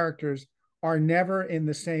leading characters are never in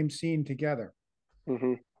the same scene together.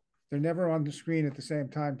 Mm-hmm. They're never on the screen at the same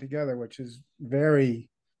time together, which is very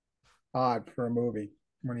odd for a movie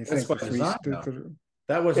when you That's think by design.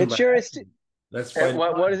 That It sure is. That's by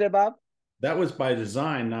what is it, Bob? That was by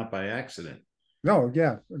design, not by accident. No,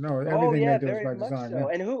 everything they do is very by much design.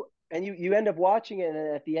 so. Yeah. And you end up watching it,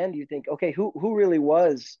 and at the end you think, okay, who really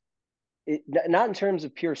was it? Not in terms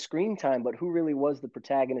of pure screen time, but who really was the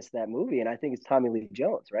protagonist of that movie? And I think it's Tommy Lee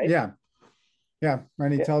Jones, right? Yeah, yeah.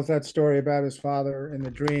 And he Yeah. tells that story about his father in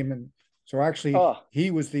the dream, and so actually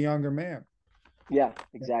he was the younger man. Yeah,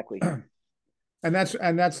 exactly. And that's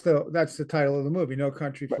the title of the movie, No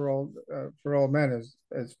Country for Old Men. Is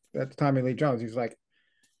that's Tommy Lee Jones. He's like,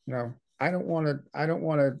 I don't want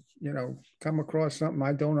to come across something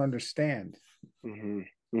I don't understand. Mm-hmm.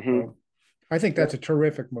 Mm-hmm. So I think that's a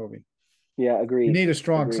terrific movie. Yeah, agreed. You need a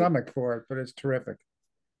strong stomach for it, but it's terrific.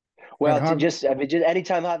 Well, just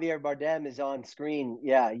anytime Javier Bardem is on screen,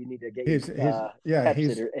 yeah, you need to get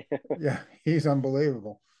he's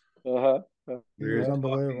unbelievable. Uh-huh. He was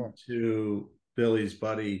unbelievable. To Billy's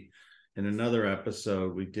buddy in another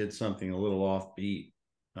episode, we did something a little offbeat.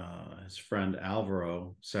 His friend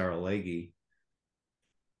Alvaro Saralegui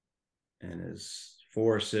and his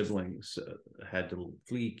 4 siblings had to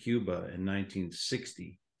flee Cuba in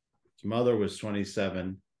 1960. His mother was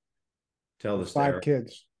 27. Tell the 5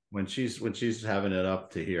 kids. When she's having it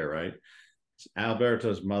up to here, right?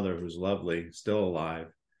 Alberto's mother, who's lovely, still alive,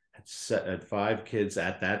 had 5 kids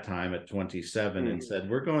at that time at 27 and said,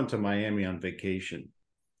 we're going to Miami on vacation.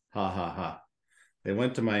 Ha ha ha. They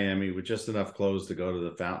went to Miami with just enough clothes to go to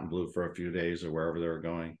the Fontainebleau for a few days or wherever they were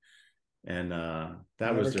going. And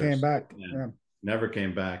never came back. Yeah. Never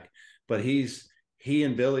came back. But he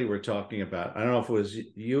and Billy were talking about, I don't know if it was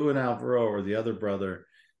you and Alvaro or the other brother,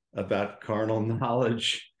 about carnal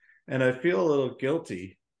knowledge. And I feel a little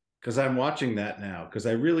guilty because I'm watching that now, because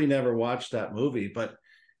I really never watched that movie. But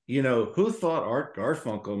who thought Art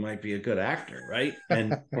Garfunkel might be a good actor, right?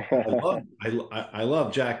 And I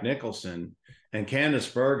love Jack Nicholson, And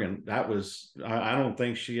Candice Bergen, that was, I don't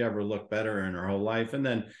think she ever looked better in her whole life. And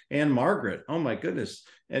then Anne Margaret, oh my goodness.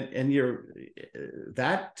 And you're,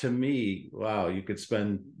 that to me, wow, you could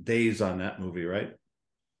spend days on that movie, right?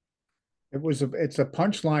 It's a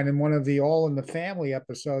punchline in one of the All in the Family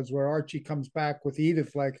episodes where Archie comes back with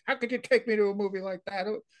Edith, like, how could you take me to a movie like that?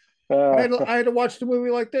 I had to watch the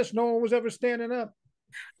movie like this. No one was ever standing up.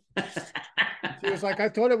 She was like, I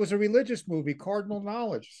thought it was a religious movie, Cardinal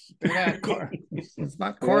Knowledge. It's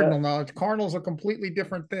not cardinal knowledge. Cardinal's a completely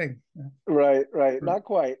different thing. Right. Not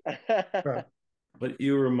quite. But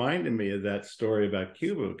you reminded me of that story about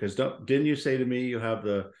Cuba, because didn't you say to me you have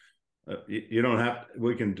you don't have,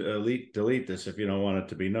 we can delete this if you don't want it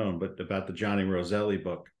to be known, but about the Johnny Roselli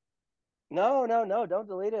book. No, don't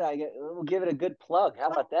delete it. We'll give it a good plug. How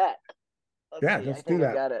about that? Let's do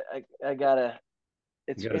that. I gotta.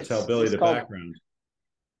 You got to tell Billy the background.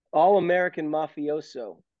 All American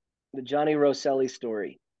Mafioso, the Johnny Roselli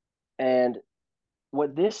story. And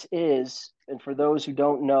what this is, and for those who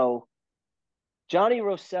don't know, Johnny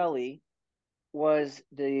Roselli was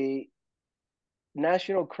the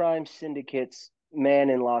National Crime Syndicate's man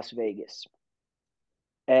in Las Vegas.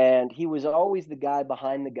 And he was always the guy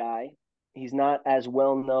behind the guy. He's not as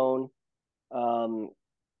well known,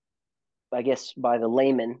 I guess, by the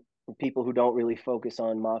layman, people who don't really focus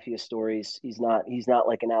on mafia stories. He's not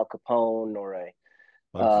like an Al Capone or a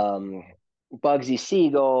Bugsy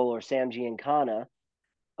Siegel or Sam Giancana.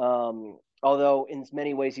 Although in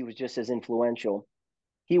many ways he was just as influential.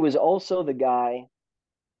 He was also the guy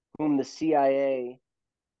whom the CIA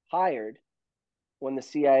hired when the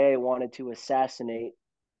CIA wanted to assassinate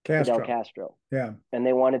Fidel Castro. Yeah. And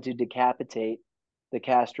they wanted to decapitate the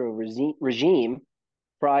Castro regime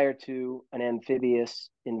prior to an amphibious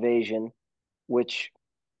invasion, which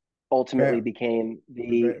ultimately became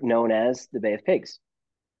known as the Bay of Pigs.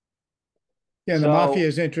 Yeah, and the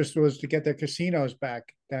mafia's interest was to get their casinos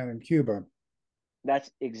back down in Cuba.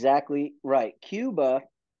 That's exactly right. Cuba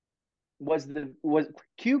was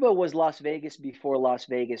Las Vegas before Las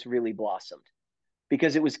Vegas really blossomed,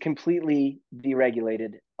 because it was completely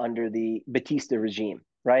deregulated under the Batista regime,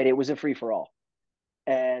 right? It was a free for all.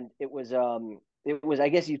 And it was I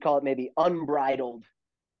guess you'd call it maybe unbridled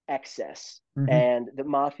excess. Mm-hmm. And the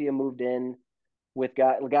mafia moved in with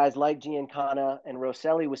guys like Giancana, and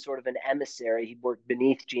Roselli was sort of an emissary. He worked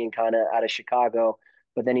beneath Giancana out of Chicago,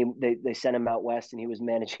 but then they sent him out west, and he was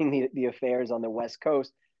managing the affairs on the West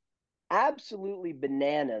Coast. Absolutely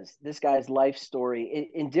bananas, this guy's life story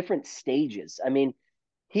in different stages. I mean,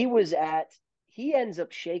 he ends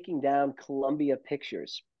up shaking down Columbia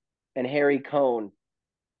Pictures and Harry Cohn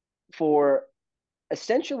for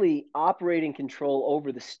essentially operating control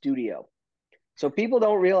over the studio. So people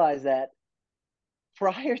don't realize that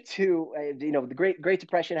prior to, the Great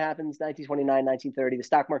Depression happens, 1929, 1930, the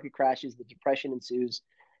stock market crashes, the depression ensues,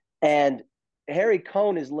 and Harry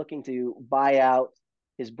Cohn is looking to buy out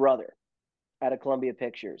his brother out of Columbia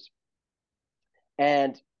Pictures.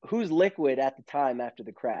 And who's liquid at the time after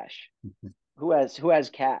the crash? Who has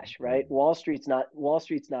cash, right? Wall Street's not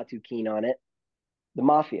too keen on it. The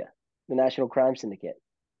mafia, the National Crime Syndicate.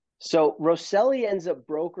 So Roselli ends up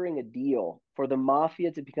brokering a deal for the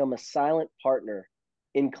mafia to become a silent partner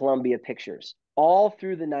in Columbia Pictures all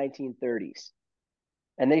through the 1930s.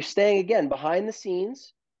 And they're staying, again, behind the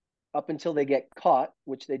scenes up until they get caught,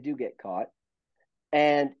 which they do get caught.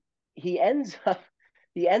 And he ends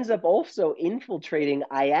up also infiltrating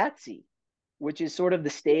IATSE, which is sort of the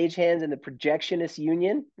stagehands and the projectionist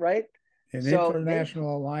union, right? An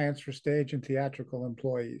International Alliance for Stage and Theatrical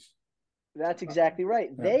Employees. That's exactly right.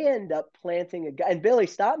 Yeah. They end up planting a guy, and Billy,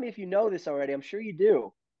 stop me if you know this already. I'm sure you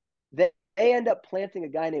do. They end up planting a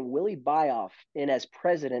guy named Willie Byoff in as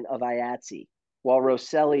president of IATSE, while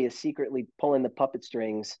Roselli is secretly pulling the puppet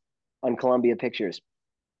strings on Columbia Pictures.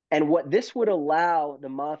 And what this would allow the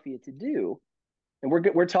mafia to do, and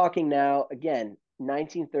we're talking now, again,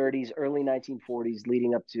 1930s, early 1940s,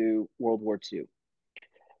 leading up to World War II.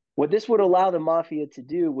 What this would allow the mafia to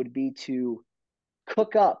do would be to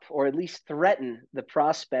cook up, or at least threaten, the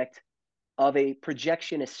prospect of a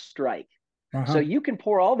projectionist strike. So you can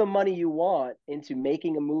pour all the money you want into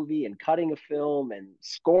making a movie and cutting a film and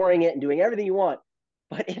scoring it and doing everything you want.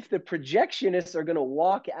 But if the projectionists are going to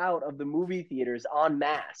walk out of the movie theaters en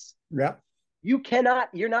masse, you're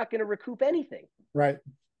not going to recoup anything. Right.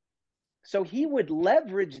 So he would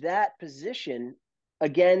leverage that position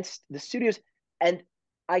against the studios. And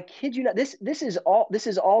I kid you not, this is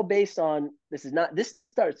all based on, it's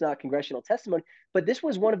not congressional testimony, but this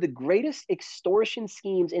was one of the greatest extortion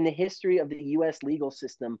schemes in the history of the US legal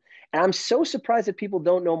system. And I'm so surprised that people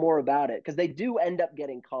don't know more about it, because they do end up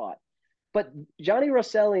getting caught. But Johnny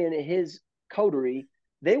Rosselli and his coterie,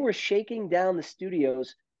 they were shaking down the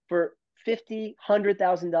studios for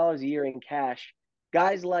 $50,000-$100,000 a year in cash.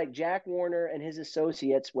 Guys like Jack Warner and his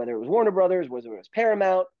associates, whether it was Warner Brothers, whether it was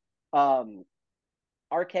Paramount, RKO,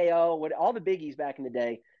 all the biggies back in the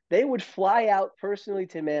day, they would fly out personally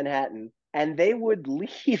to Manhattan and they would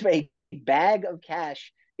leave a bag of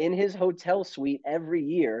cash in his hotel suite every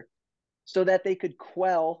year so that they could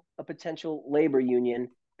quell a potential labor union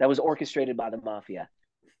that was orchestrated by the mafia.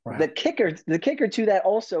 Wow. The kicker to that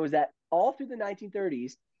also is that all through the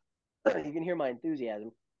 1930s, you can hear my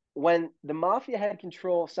enthusiasm, when the mafia had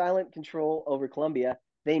silent control over Colombia,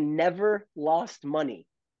 they never lost money.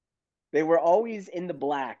 They were always in the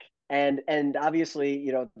black. And obviously,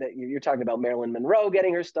 you know, that you're talking about Marilyn Monroe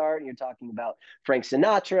getting her start. You're talking about Frank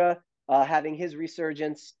Sinatra having his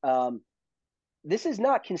resurgence. This is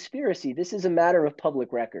not conspiracy. This is a matter of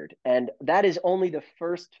public record. And that is only the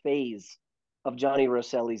first phase of Johnny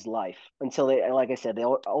Rosselli's life until they, like I said, they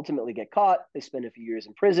ultimately get caught. They spend a few years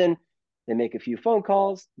in prison. They make a few phone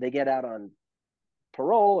calls. They get out on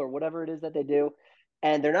parole or whatever it is that they do.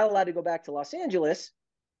 And they're not allowed to go back to Los Angeles.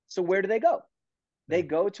 So where do they go? They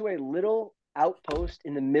go to a little outpost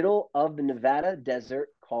in the middle of the Nevada desert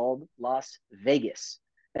called Las Vegas.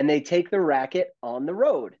 And they take the racket on the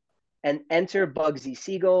road and enter Bugsy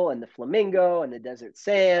Siegel and the Flamingo and the Desert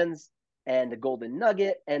Sands and the Golden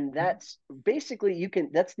Nugget. And that's basically,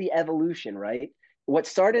 that's the evolution, right? What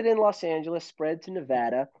started in Los Angeles spread to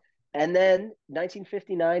Nevada. And then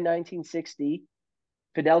 1959, 1960,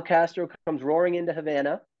 Fidel Castro comes roaring into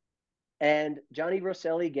Havana. And Johnny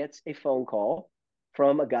Rosselli gets a phone call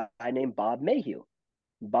from a guy named Bob Mayhew.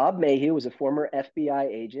 Bob Mayhew was a former FBI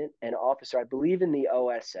agent and officer, I believe, in the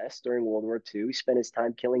OSS during World War II. He spent his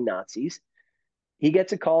time killing Nazis. He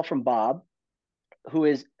gets a call from Bob, who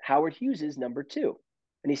is Howard Hughes's number two.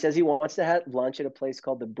 And he says he wants to have lunch at a place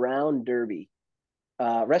called the Brown Derby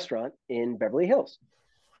restaurant in Beverly Hills.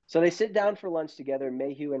 So they sit down for lunch together,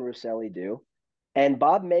 Mayhew and Rosselli do. And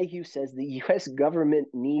Bob Mayhew says the U.S. government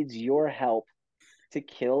needs your help to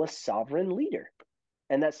kill a sovereign leader.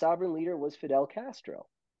 And that sovereign leader was Fidel Castro.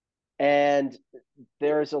 And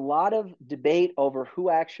there's a lot of debate over who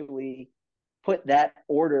actually put that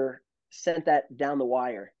order, sent that down the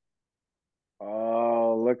wire.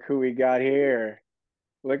 Oh, look who we got here.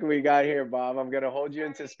 Look who we got here, Bob. I'm going to hold you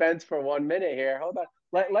in suspense for 1 minute here. Hold on.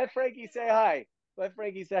 Let Frankie say hi. Let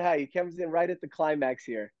Frankie say hi. He comes in right at the climax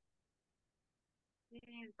here.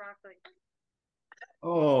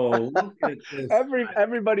 Oh, look at this.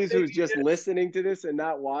 Everybody who's just listening to this and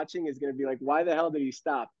not watching is going to be like, why the hell did he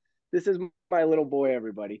stop? This is my little boy,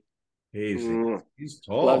 everybody. He's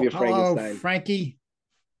tall. Love you, Frankenstein. Hello, Frankie.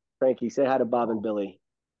 Frankie, say hi to Bob and Billy.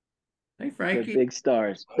 Hey, Frankie. They're big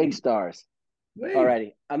stars. Big stars. Wait. All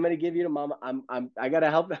righty. I'm going to give you to Mama. I got to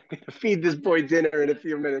help feed this boy dinner in a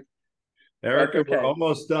few minutes. Erica, okay. We're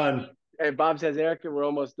almost done. And Bob says, Erica, we're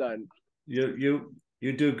almost done. You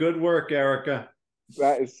do good work, Erica.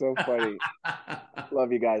 That is so funny.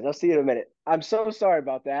 Love you guys. I'll see you in a minute. I'm so sorry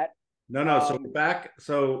about that. No. So back.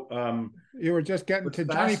 So you were just getting to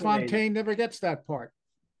Johnny Fontaine. Never gets that part.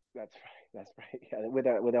 That's right. Yeah,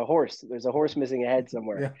 with a horse. There's a horse missing a head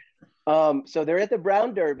somewhere. Yeah. So they're at the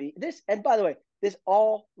Brown Derby. And by the way, this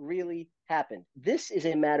all really happened. This is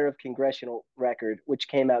a matter of congressional record, which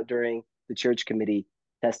came out during the Church Committee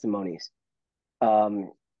testimonies,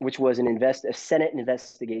 which was a Senate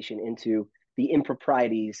investigation into the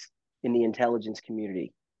improprieties in the intelligence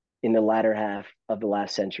community in the latter half of the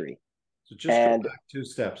last century. So just go back 2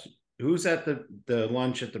 steps. Who's at the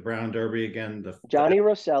lunch at the Brown Derby again? Johnny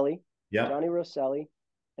Rosselli. Yeah. Johnny Rosselli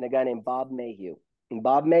and a guy named Bob Mayhew. And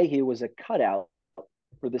Bob Mayhew was a cutout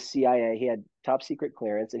for the CIA. He had top secret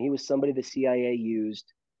clearance, and he was somebody the CIA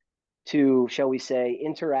used to, shall we say,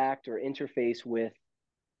 interact or interface with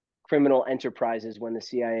criminal enterprises when the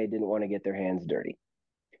CIA didn't want to get their hands dirty.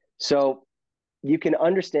 So you can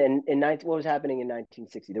understand what was happening in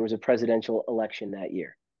 1960. There was a presidential election that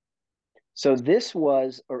year. So this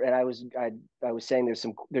was, and I was saying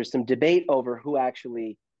there's some debate over who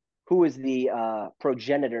is the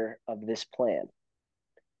progenitor of this plan.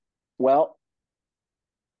 Well,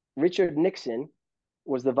 Richard Nixon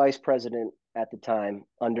was the vice president at the time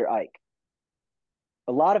under Ike.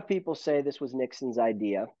 A lot of people say this was Nixon's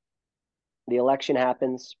idea. The election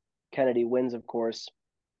happens. Kennedy wins, of course.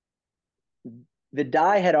 The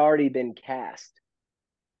die had already been cast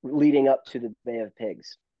leading up to the Bay of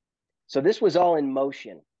Pigs. So this was all in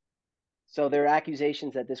motion. So there are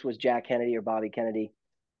accusations that this was Jack Kennedy or Bobby Kennedy.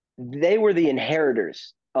 They were the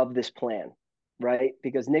inheritors of this plan, right?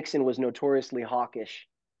 Because Nixon was notoriously hawkish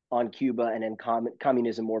on Cuba and in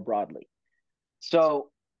communism more broadly. So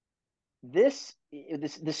this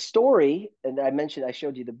story, and I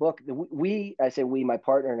showed you the book. I say we, my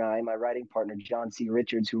partner and I, my writing partner John C.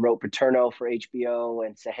 Richards, who wrote Paterno for HBO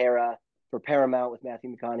and Sahara for Paramount with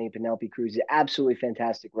Matthew McConaughey and Penelope Cruz, is an absolutely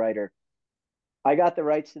fantastic writer. I got the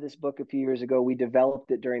rights to this book a few years ago. We developed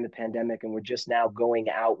it during the pandemic, and we're just now going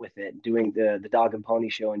out with it, doing the Dog and Pony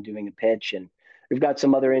show and doing a pitch. And we've got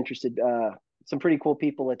some other interested, some pretty cool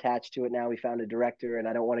people attached to it now. We found a director, and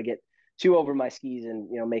I don't want to get too over my skis and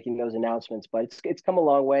making those announcements, but it's come a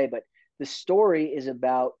long way. But the story is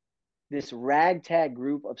about this ragtag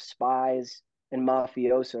group of spies and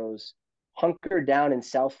mafiosos hunkered down in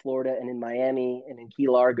South Florida and in Miami and in Key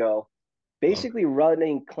Largo, basically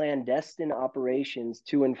running clandestine operations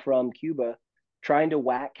to and from Cuba, trying to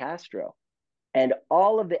whack Castro. And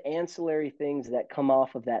all of the ancillary things that come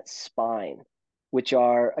off of that spine, which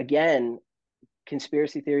are, again,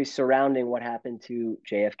 conspiracy theories surrounding what happened to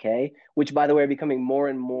JFK, which, by the way, are becoming more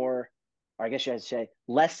and more, or I guess I should say,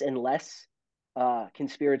 less and less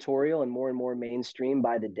conspiratorial and more mainstream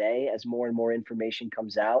by the day as more and more information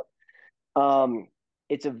comes out.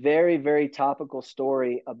 It's a very, very topical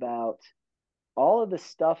story about all of the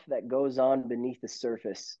stuff that goes on beneath the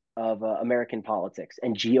surface of American politics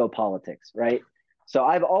and geopolitics, right? So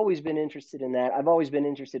I've always been interested in that. I've always been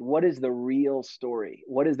interested, what is the real story?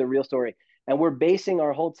 What is the real story? And we're basing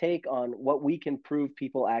our whole take on what we can prove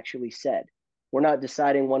people actually said. We're not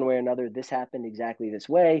deciding one way or another, this happened exactly this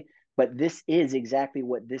way, but this is exactly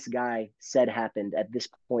what this guy said happened at this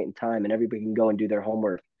point in time. And everybody can go and do their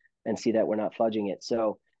homework and see that we're not fudging it.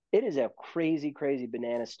 So it is a crazy, crazy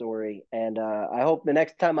banana story. And I hope the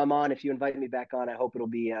next time I'm on, if you invite me back on, I hope it'll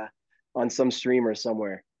be on some streamer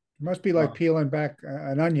somewhere. It must be like peeling back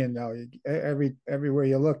an onion, though. Everywhere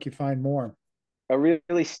you look, you find more. A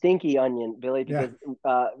really stinky onion, Billy, because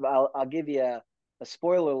I'll give you a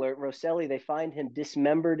spoiler alert. Rosselli, they find him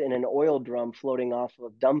dismembered in an oil drum floating off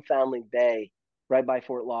of Dumfoundling Bay right by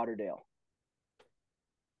Fort Lauderdale.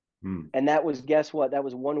 And that was, guess what? That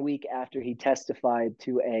was 1 week after he testified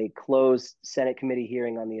to a closed Senate committee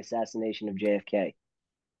hearing on the assassination of JFK.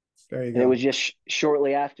 There you and go. It was just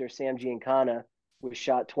shortly after Sam Giancana was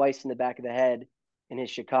shot twice in the back of the head in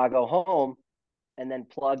his Chicago home, and then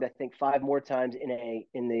plugged, I think, 5 more times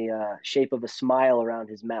in the shape of a smile around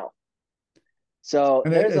his mouth. So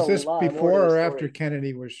and there's is this lot before more to or the after story.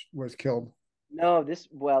 Kennedy was killed? No,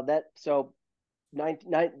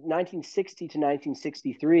 1960 to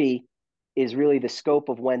 1963 is really the scope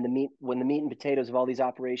of when the meat and potatoes of all these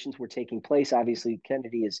operations were taking place. Obviously,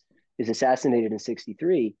 Kennedy is assassinated in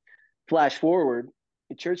 63. Flash forward,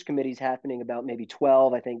 the church committee's happening about maybe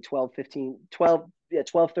 12, I think 12, 15, 12,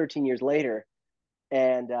 13 years later.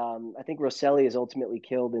 And I think Rosselli is ultimately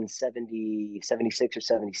killed in 70, 76 or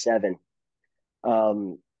 77.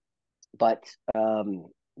 But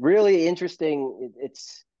really interesting.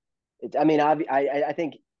 I mean, I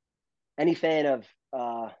think any fan of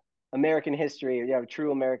American history, or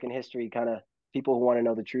true American history, kind of people who want to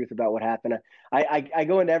know the truth about what happened. I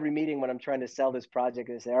go into every meeting when I'm trying to sell this project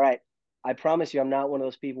and say, all right, I promise you, I'm not one of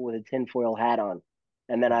those people with a tinfoil hat on.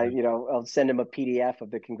 And then I'll send him a PDF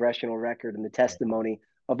of the congressional record and the testimony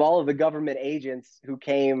of all of the government agents who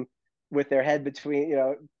came with their head between,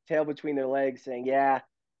 tail between their legs, saying, yeah,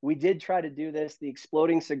 we did try to do this. The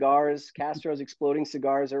exploding cigars, Castro's exploding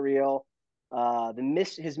cigars are real.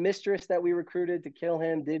 His mistress that we recruited to kill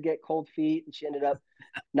him did get cold feet, and she ended up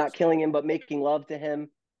not killing him, but making love to him.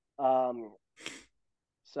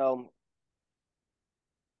 So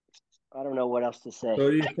I don't know what else to say. So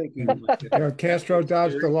are you thinking Castro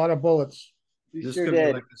dodged a lot of bullets. this sure could did.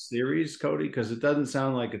 be like a series, Cody? Because it doesn't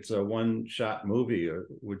sound like it's a one-shot movie. Or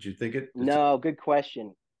would you think it? No, good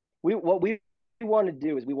question. What we want to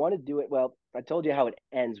do is we want to do it. Well, I told you how it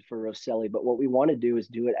ends for Rosselli, but what we want to do is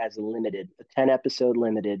do it as a 10-episode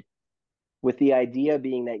limited, with the idea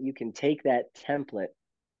being that you can take that template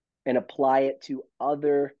and apply it to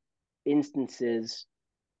other instances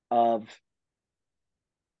of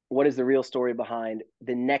what is the real story behind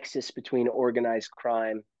the nexus between organized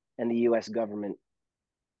crime and the U.S. government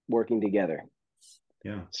working together.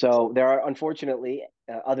 Yeah. So there are, unfortunately,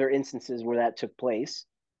 other instances where that took place,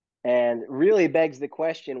 and really begs the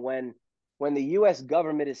question, when the U.S.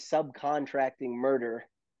 government is subcontracting murder,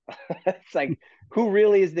 it's like, who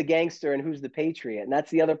really is the gangster and who's the patriot? And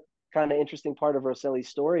that's the other kind of interesting part of Rosselli's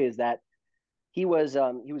story, is that he was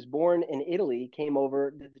born in Italy, came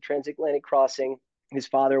over the transatlantic crossing. His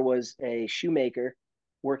father was a shoemaker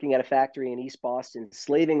working at a factory in East Boston,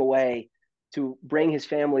 slaving away to bring his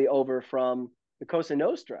family over from the Cosa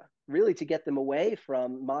Nostra, really to get them away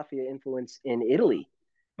from mafia influence in Italy.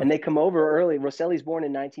 And they come over early. Rosselli's born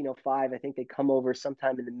in 1905. I think they come over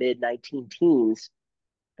sometime in the mid 19 teens.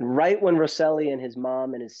 And right when Rosselli and his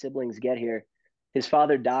mom and his siblings get here, his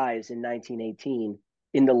father dies in 1918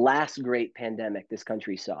 in the last great pandemic this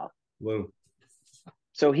country saw. Whoa.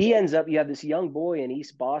 So he ends up, you have this young boy in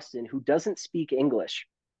East Boston who doesn't speak English,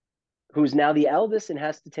 who's now the eldest and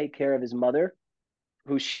has to take care of his mother,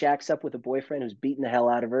 who shacks up with a boyfriend who's beating the hell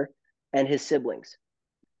out of her, and his siblings.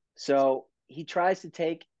 So he tries to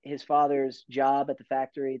take his father's job at the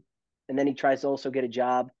factory, and then he tries to also get a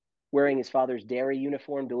job wearing his father's dairy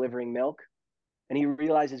uniform, delivering milk. And he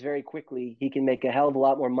realizes very quickly he can make a hell of a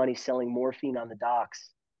lot more money selling morphine on the docks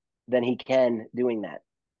than he can doing that.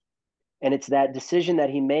 And it's that decision that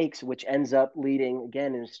he makes, which ends up leading,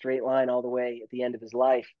 again, in a straight line all the way at the end of his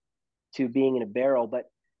life to being in a barrel. But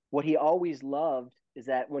what he always loved is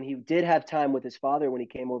that when he did have time with his father, when he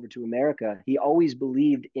came over to America, he always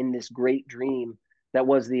believed in this great dream that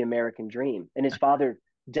was the American dream. And his father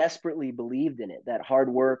desperately believed in it, that hard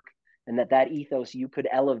work and that ethos you could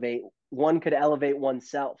elevate, one could elevate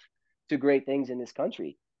oneself to great things in this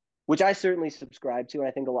country, which I certainly subscribe to. And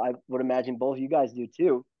I think I would imagine both of you guys do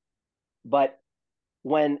too. But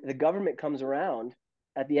when the government comes around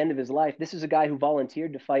at the end of his life, this is a guy who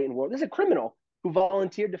volunteered to fight in war. This is a criminal who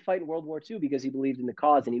volunteered to fight in World War II because he believed in the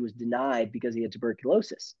cause, and he was denied because he had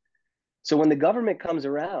tuberculosis. So when the government comes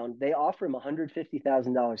around, they offer him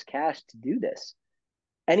 $150,000 cash to do this.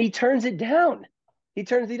 And he turns it down. He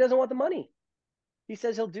doesn't want the money. He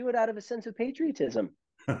says he'll do it out of a sense of patriotism.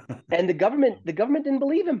 And the government didn't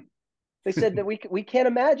believe him. They said that we can't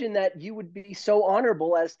imagine that you would be so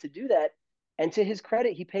honorable as to do that. And to his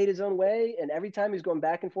credit, he paid his own way. And every time he's going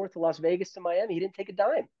back and forth to Las Vegas to Miami, he didn't take a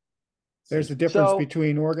dime. There's a difference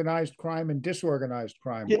between organized crime and disorganized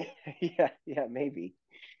crime. Yeah, maybe.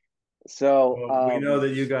 So we know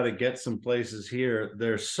that you got to get some places here.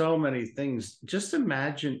 There's so many things. Just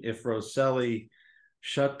imagine if Rosselli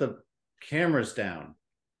shut the cameras down.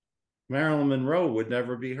 Marilyn Monroe would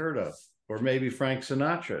never be heard of, or maybe Frank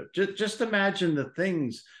Sinatra. Just imagine the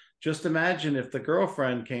things. Just imagine if the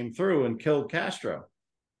girlfriend came through and killed Castro,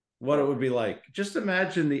 what it would be like. Just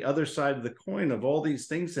imagine the other side of the coin of all these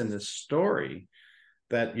things in this story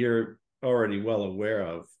that you're already well aware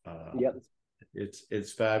of. Yep.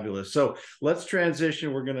 It's fabulous. So let's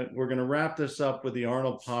transition. We're gonna wrap this up with the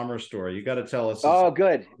Arnold Palmer story. You got to tell us. Oh,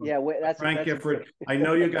 good. Yeah, that's Frank Gifford. I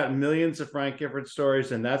know you got millions of Frank Gifford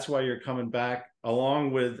stories, and that's why you're coming back,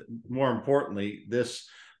 along with, more importantly, this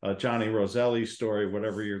Johnny Roselli story,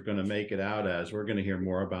 whatever you're going to make it out as. We're going to hear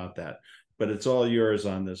more about that, but it's all yours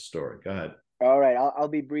on this story. Go ahead. All right, I'll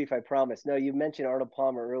be brief, I promise. No, you mentioned Arnold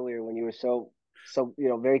Palmer earlier when you were so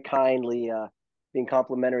very kindly being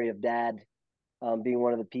complimentary of Dad. Being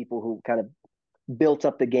one of the people who kind of built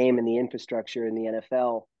up the game and the infrastructure in the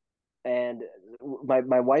NFL. And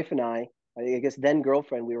my wife and I guess then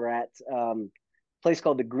girlfriend, we were at a place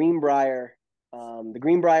called the Greenbrier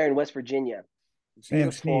in West Virginia.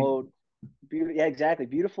 Beautiful, yeah, exactly.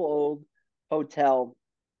 Beautiful old hotel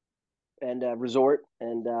and resort.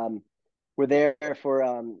 And we're there for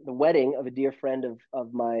the wedding of a dear friend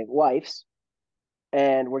of my wife's.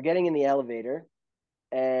 And we're getting in the elevator,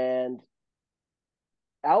 and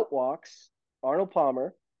out walks Arnold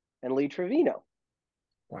Palmer and Lee Trevino.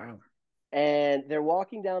 Wow. And they're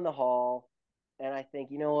walking down the hall, and I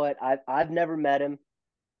think, you know what? I've never met him.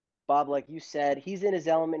 Bob, like you said, he's in his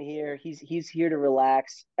element here. He's here to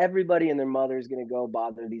relax. Everybody and their mother is going to go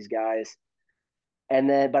bother these guys. And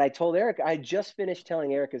then, but I told Eric, I just finished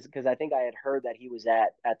telling Eric, because I think I had heard that he was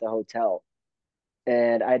at the hotel.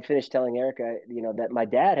 And I had finished telling Erica, that my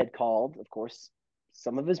dad had called, of course,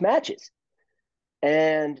 some of his matches.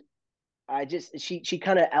 And she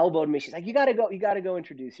kind of elbowed me. She's like, you got to go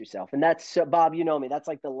introduce yourself. And that's, Bob, you know me, that's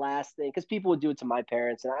like the last thing, because people would do it to my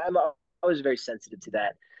parents. And I was very sensitive to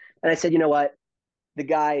that. And I said, you know what? The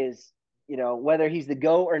guy is, whether he's the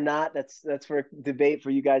GOAT or not, that's for debate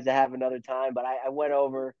for you guys to have another time. But I went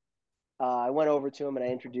over to him and I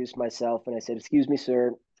introduced myself and I said, excuse me,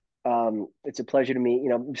 sir. It's a pleasure to meet,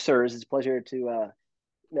 sirs, it's a pleasure to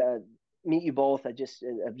meet you both. I'm just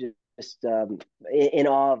in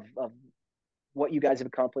awe of what you guys have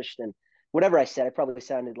accomplished. And whatever I said, I probably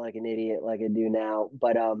sounded like an idiot like I do now.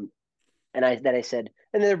 But and I said,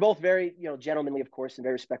 and they're both very, gentlemanly, of course, and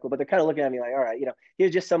very respectful, but they're kind of looking at me like, all right,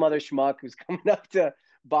 here's just some other schmuck who's coming up to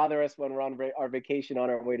bother us when we're on our vacation on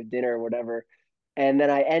our way to dinner or whatever. And then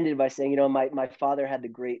I ended by saying, my father had the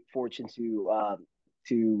great fortune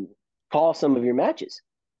to call some of your matches.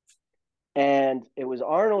 And it was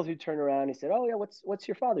Arnold who turned around and he said, oh yeah, what's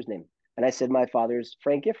your father's name? And I said, my father's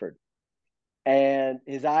Frank Gifford. And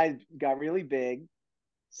his eyes got really big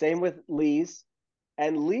Same with Lee's.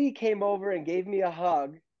 And Lee came over and gave me a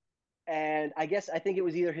hug. And I think it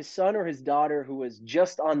was either his son or his daughter who was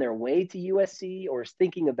just on their way to USC or was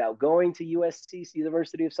thinking about going to USC,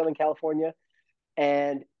 University of Southern California.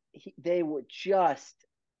 And they were just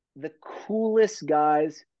the coolest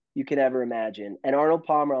guys you can ever imagine. And Arnold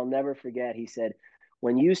Palmer, I'll never forget, he said,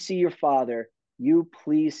 when you see your father, you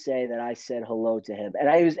please say that I said hello to him.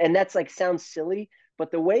 And that's like, sounds silly,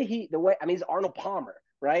 but the way, I mean, he's Arnold Palmer,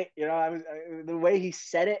 right? You know, the way he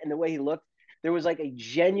said it and the way he looked, there was like a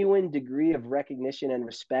genuine degree of recognition and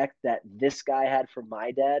respect that this guy had for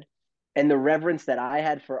my dad and the reverence that I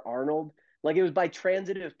had for Arnold. Like it was by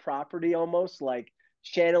transitive property almost, like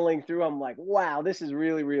channeling through. I'm like, wow, this is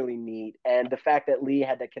really, really neat. And the fact that Lee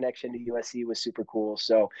had that connection to USC was super cool.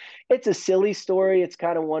 So it's a silly story. It's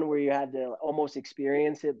kind of one where you had to almost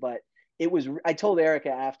experience it. But I told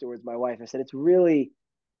Erica afterwards, my wife, I said,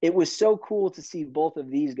 it was so cool to see both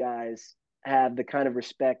of these guys have the kind of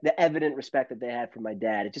respect, the evident respect that they had for my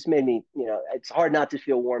dad. It just made me, it's hard not to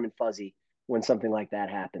feel warm and fuzzy when something like that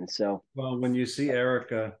happens. So, well, when you see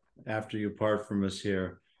Erica after you part from us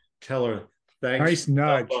here, tell her thanks. Nice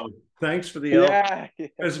nudge. Thanks for the elbow.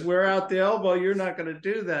 Because we're out the elbow, you're not going to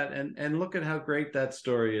do that. And look at how great that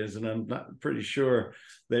story is. And I'm not pretty sure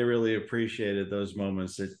they really appreciated those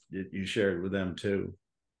moments that you shared with them too.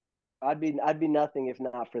 I'd be nothing if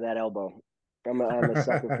not for that elbow. I'm a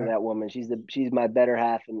sucker for that woman. She's my better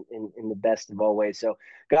half in the best of all ways. So,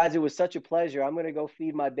 guys, it was such a pleasure. I'm going to go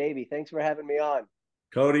feed my baby. Thanks for having me on.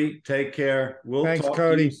 Cody, take care. Thanks, Talk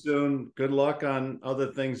Cody. to you soon. Good luck on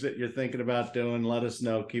other things that you're thinking about doing. Let us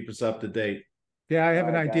know. Keep us up to date. Yeah, I have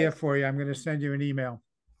an idea for you. I'm going to send you an email.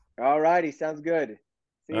 All righty. Sounds good.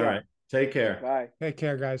 See ya. All right. Take care. Bye. Take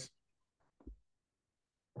care, guys.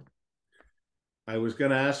 I was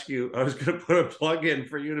going to put a plug in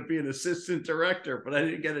for you to be an assistant director, but I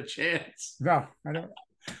didn't get a chance. No, I don't.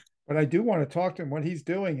 But I do want to talk to him. What he's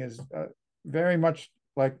doing is very much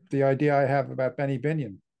like the idea I have about Benny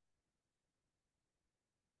Binion.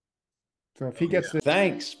 So if he gets this.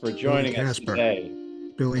 Thanks for joining us today.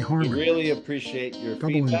 Billy Harmon. We really appreciate your Double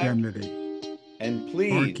feedback. Indemnity. And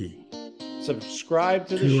please Arky. Subscribe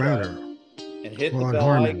to the Two show. Outer. And hit Claude the bell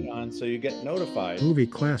Harmon. icon so you get notified. Movie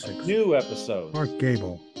Classics. New episodes. Mark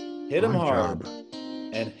Gable. Hit them Odd hard Job.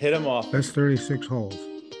 and hit them off. Best 36 holes.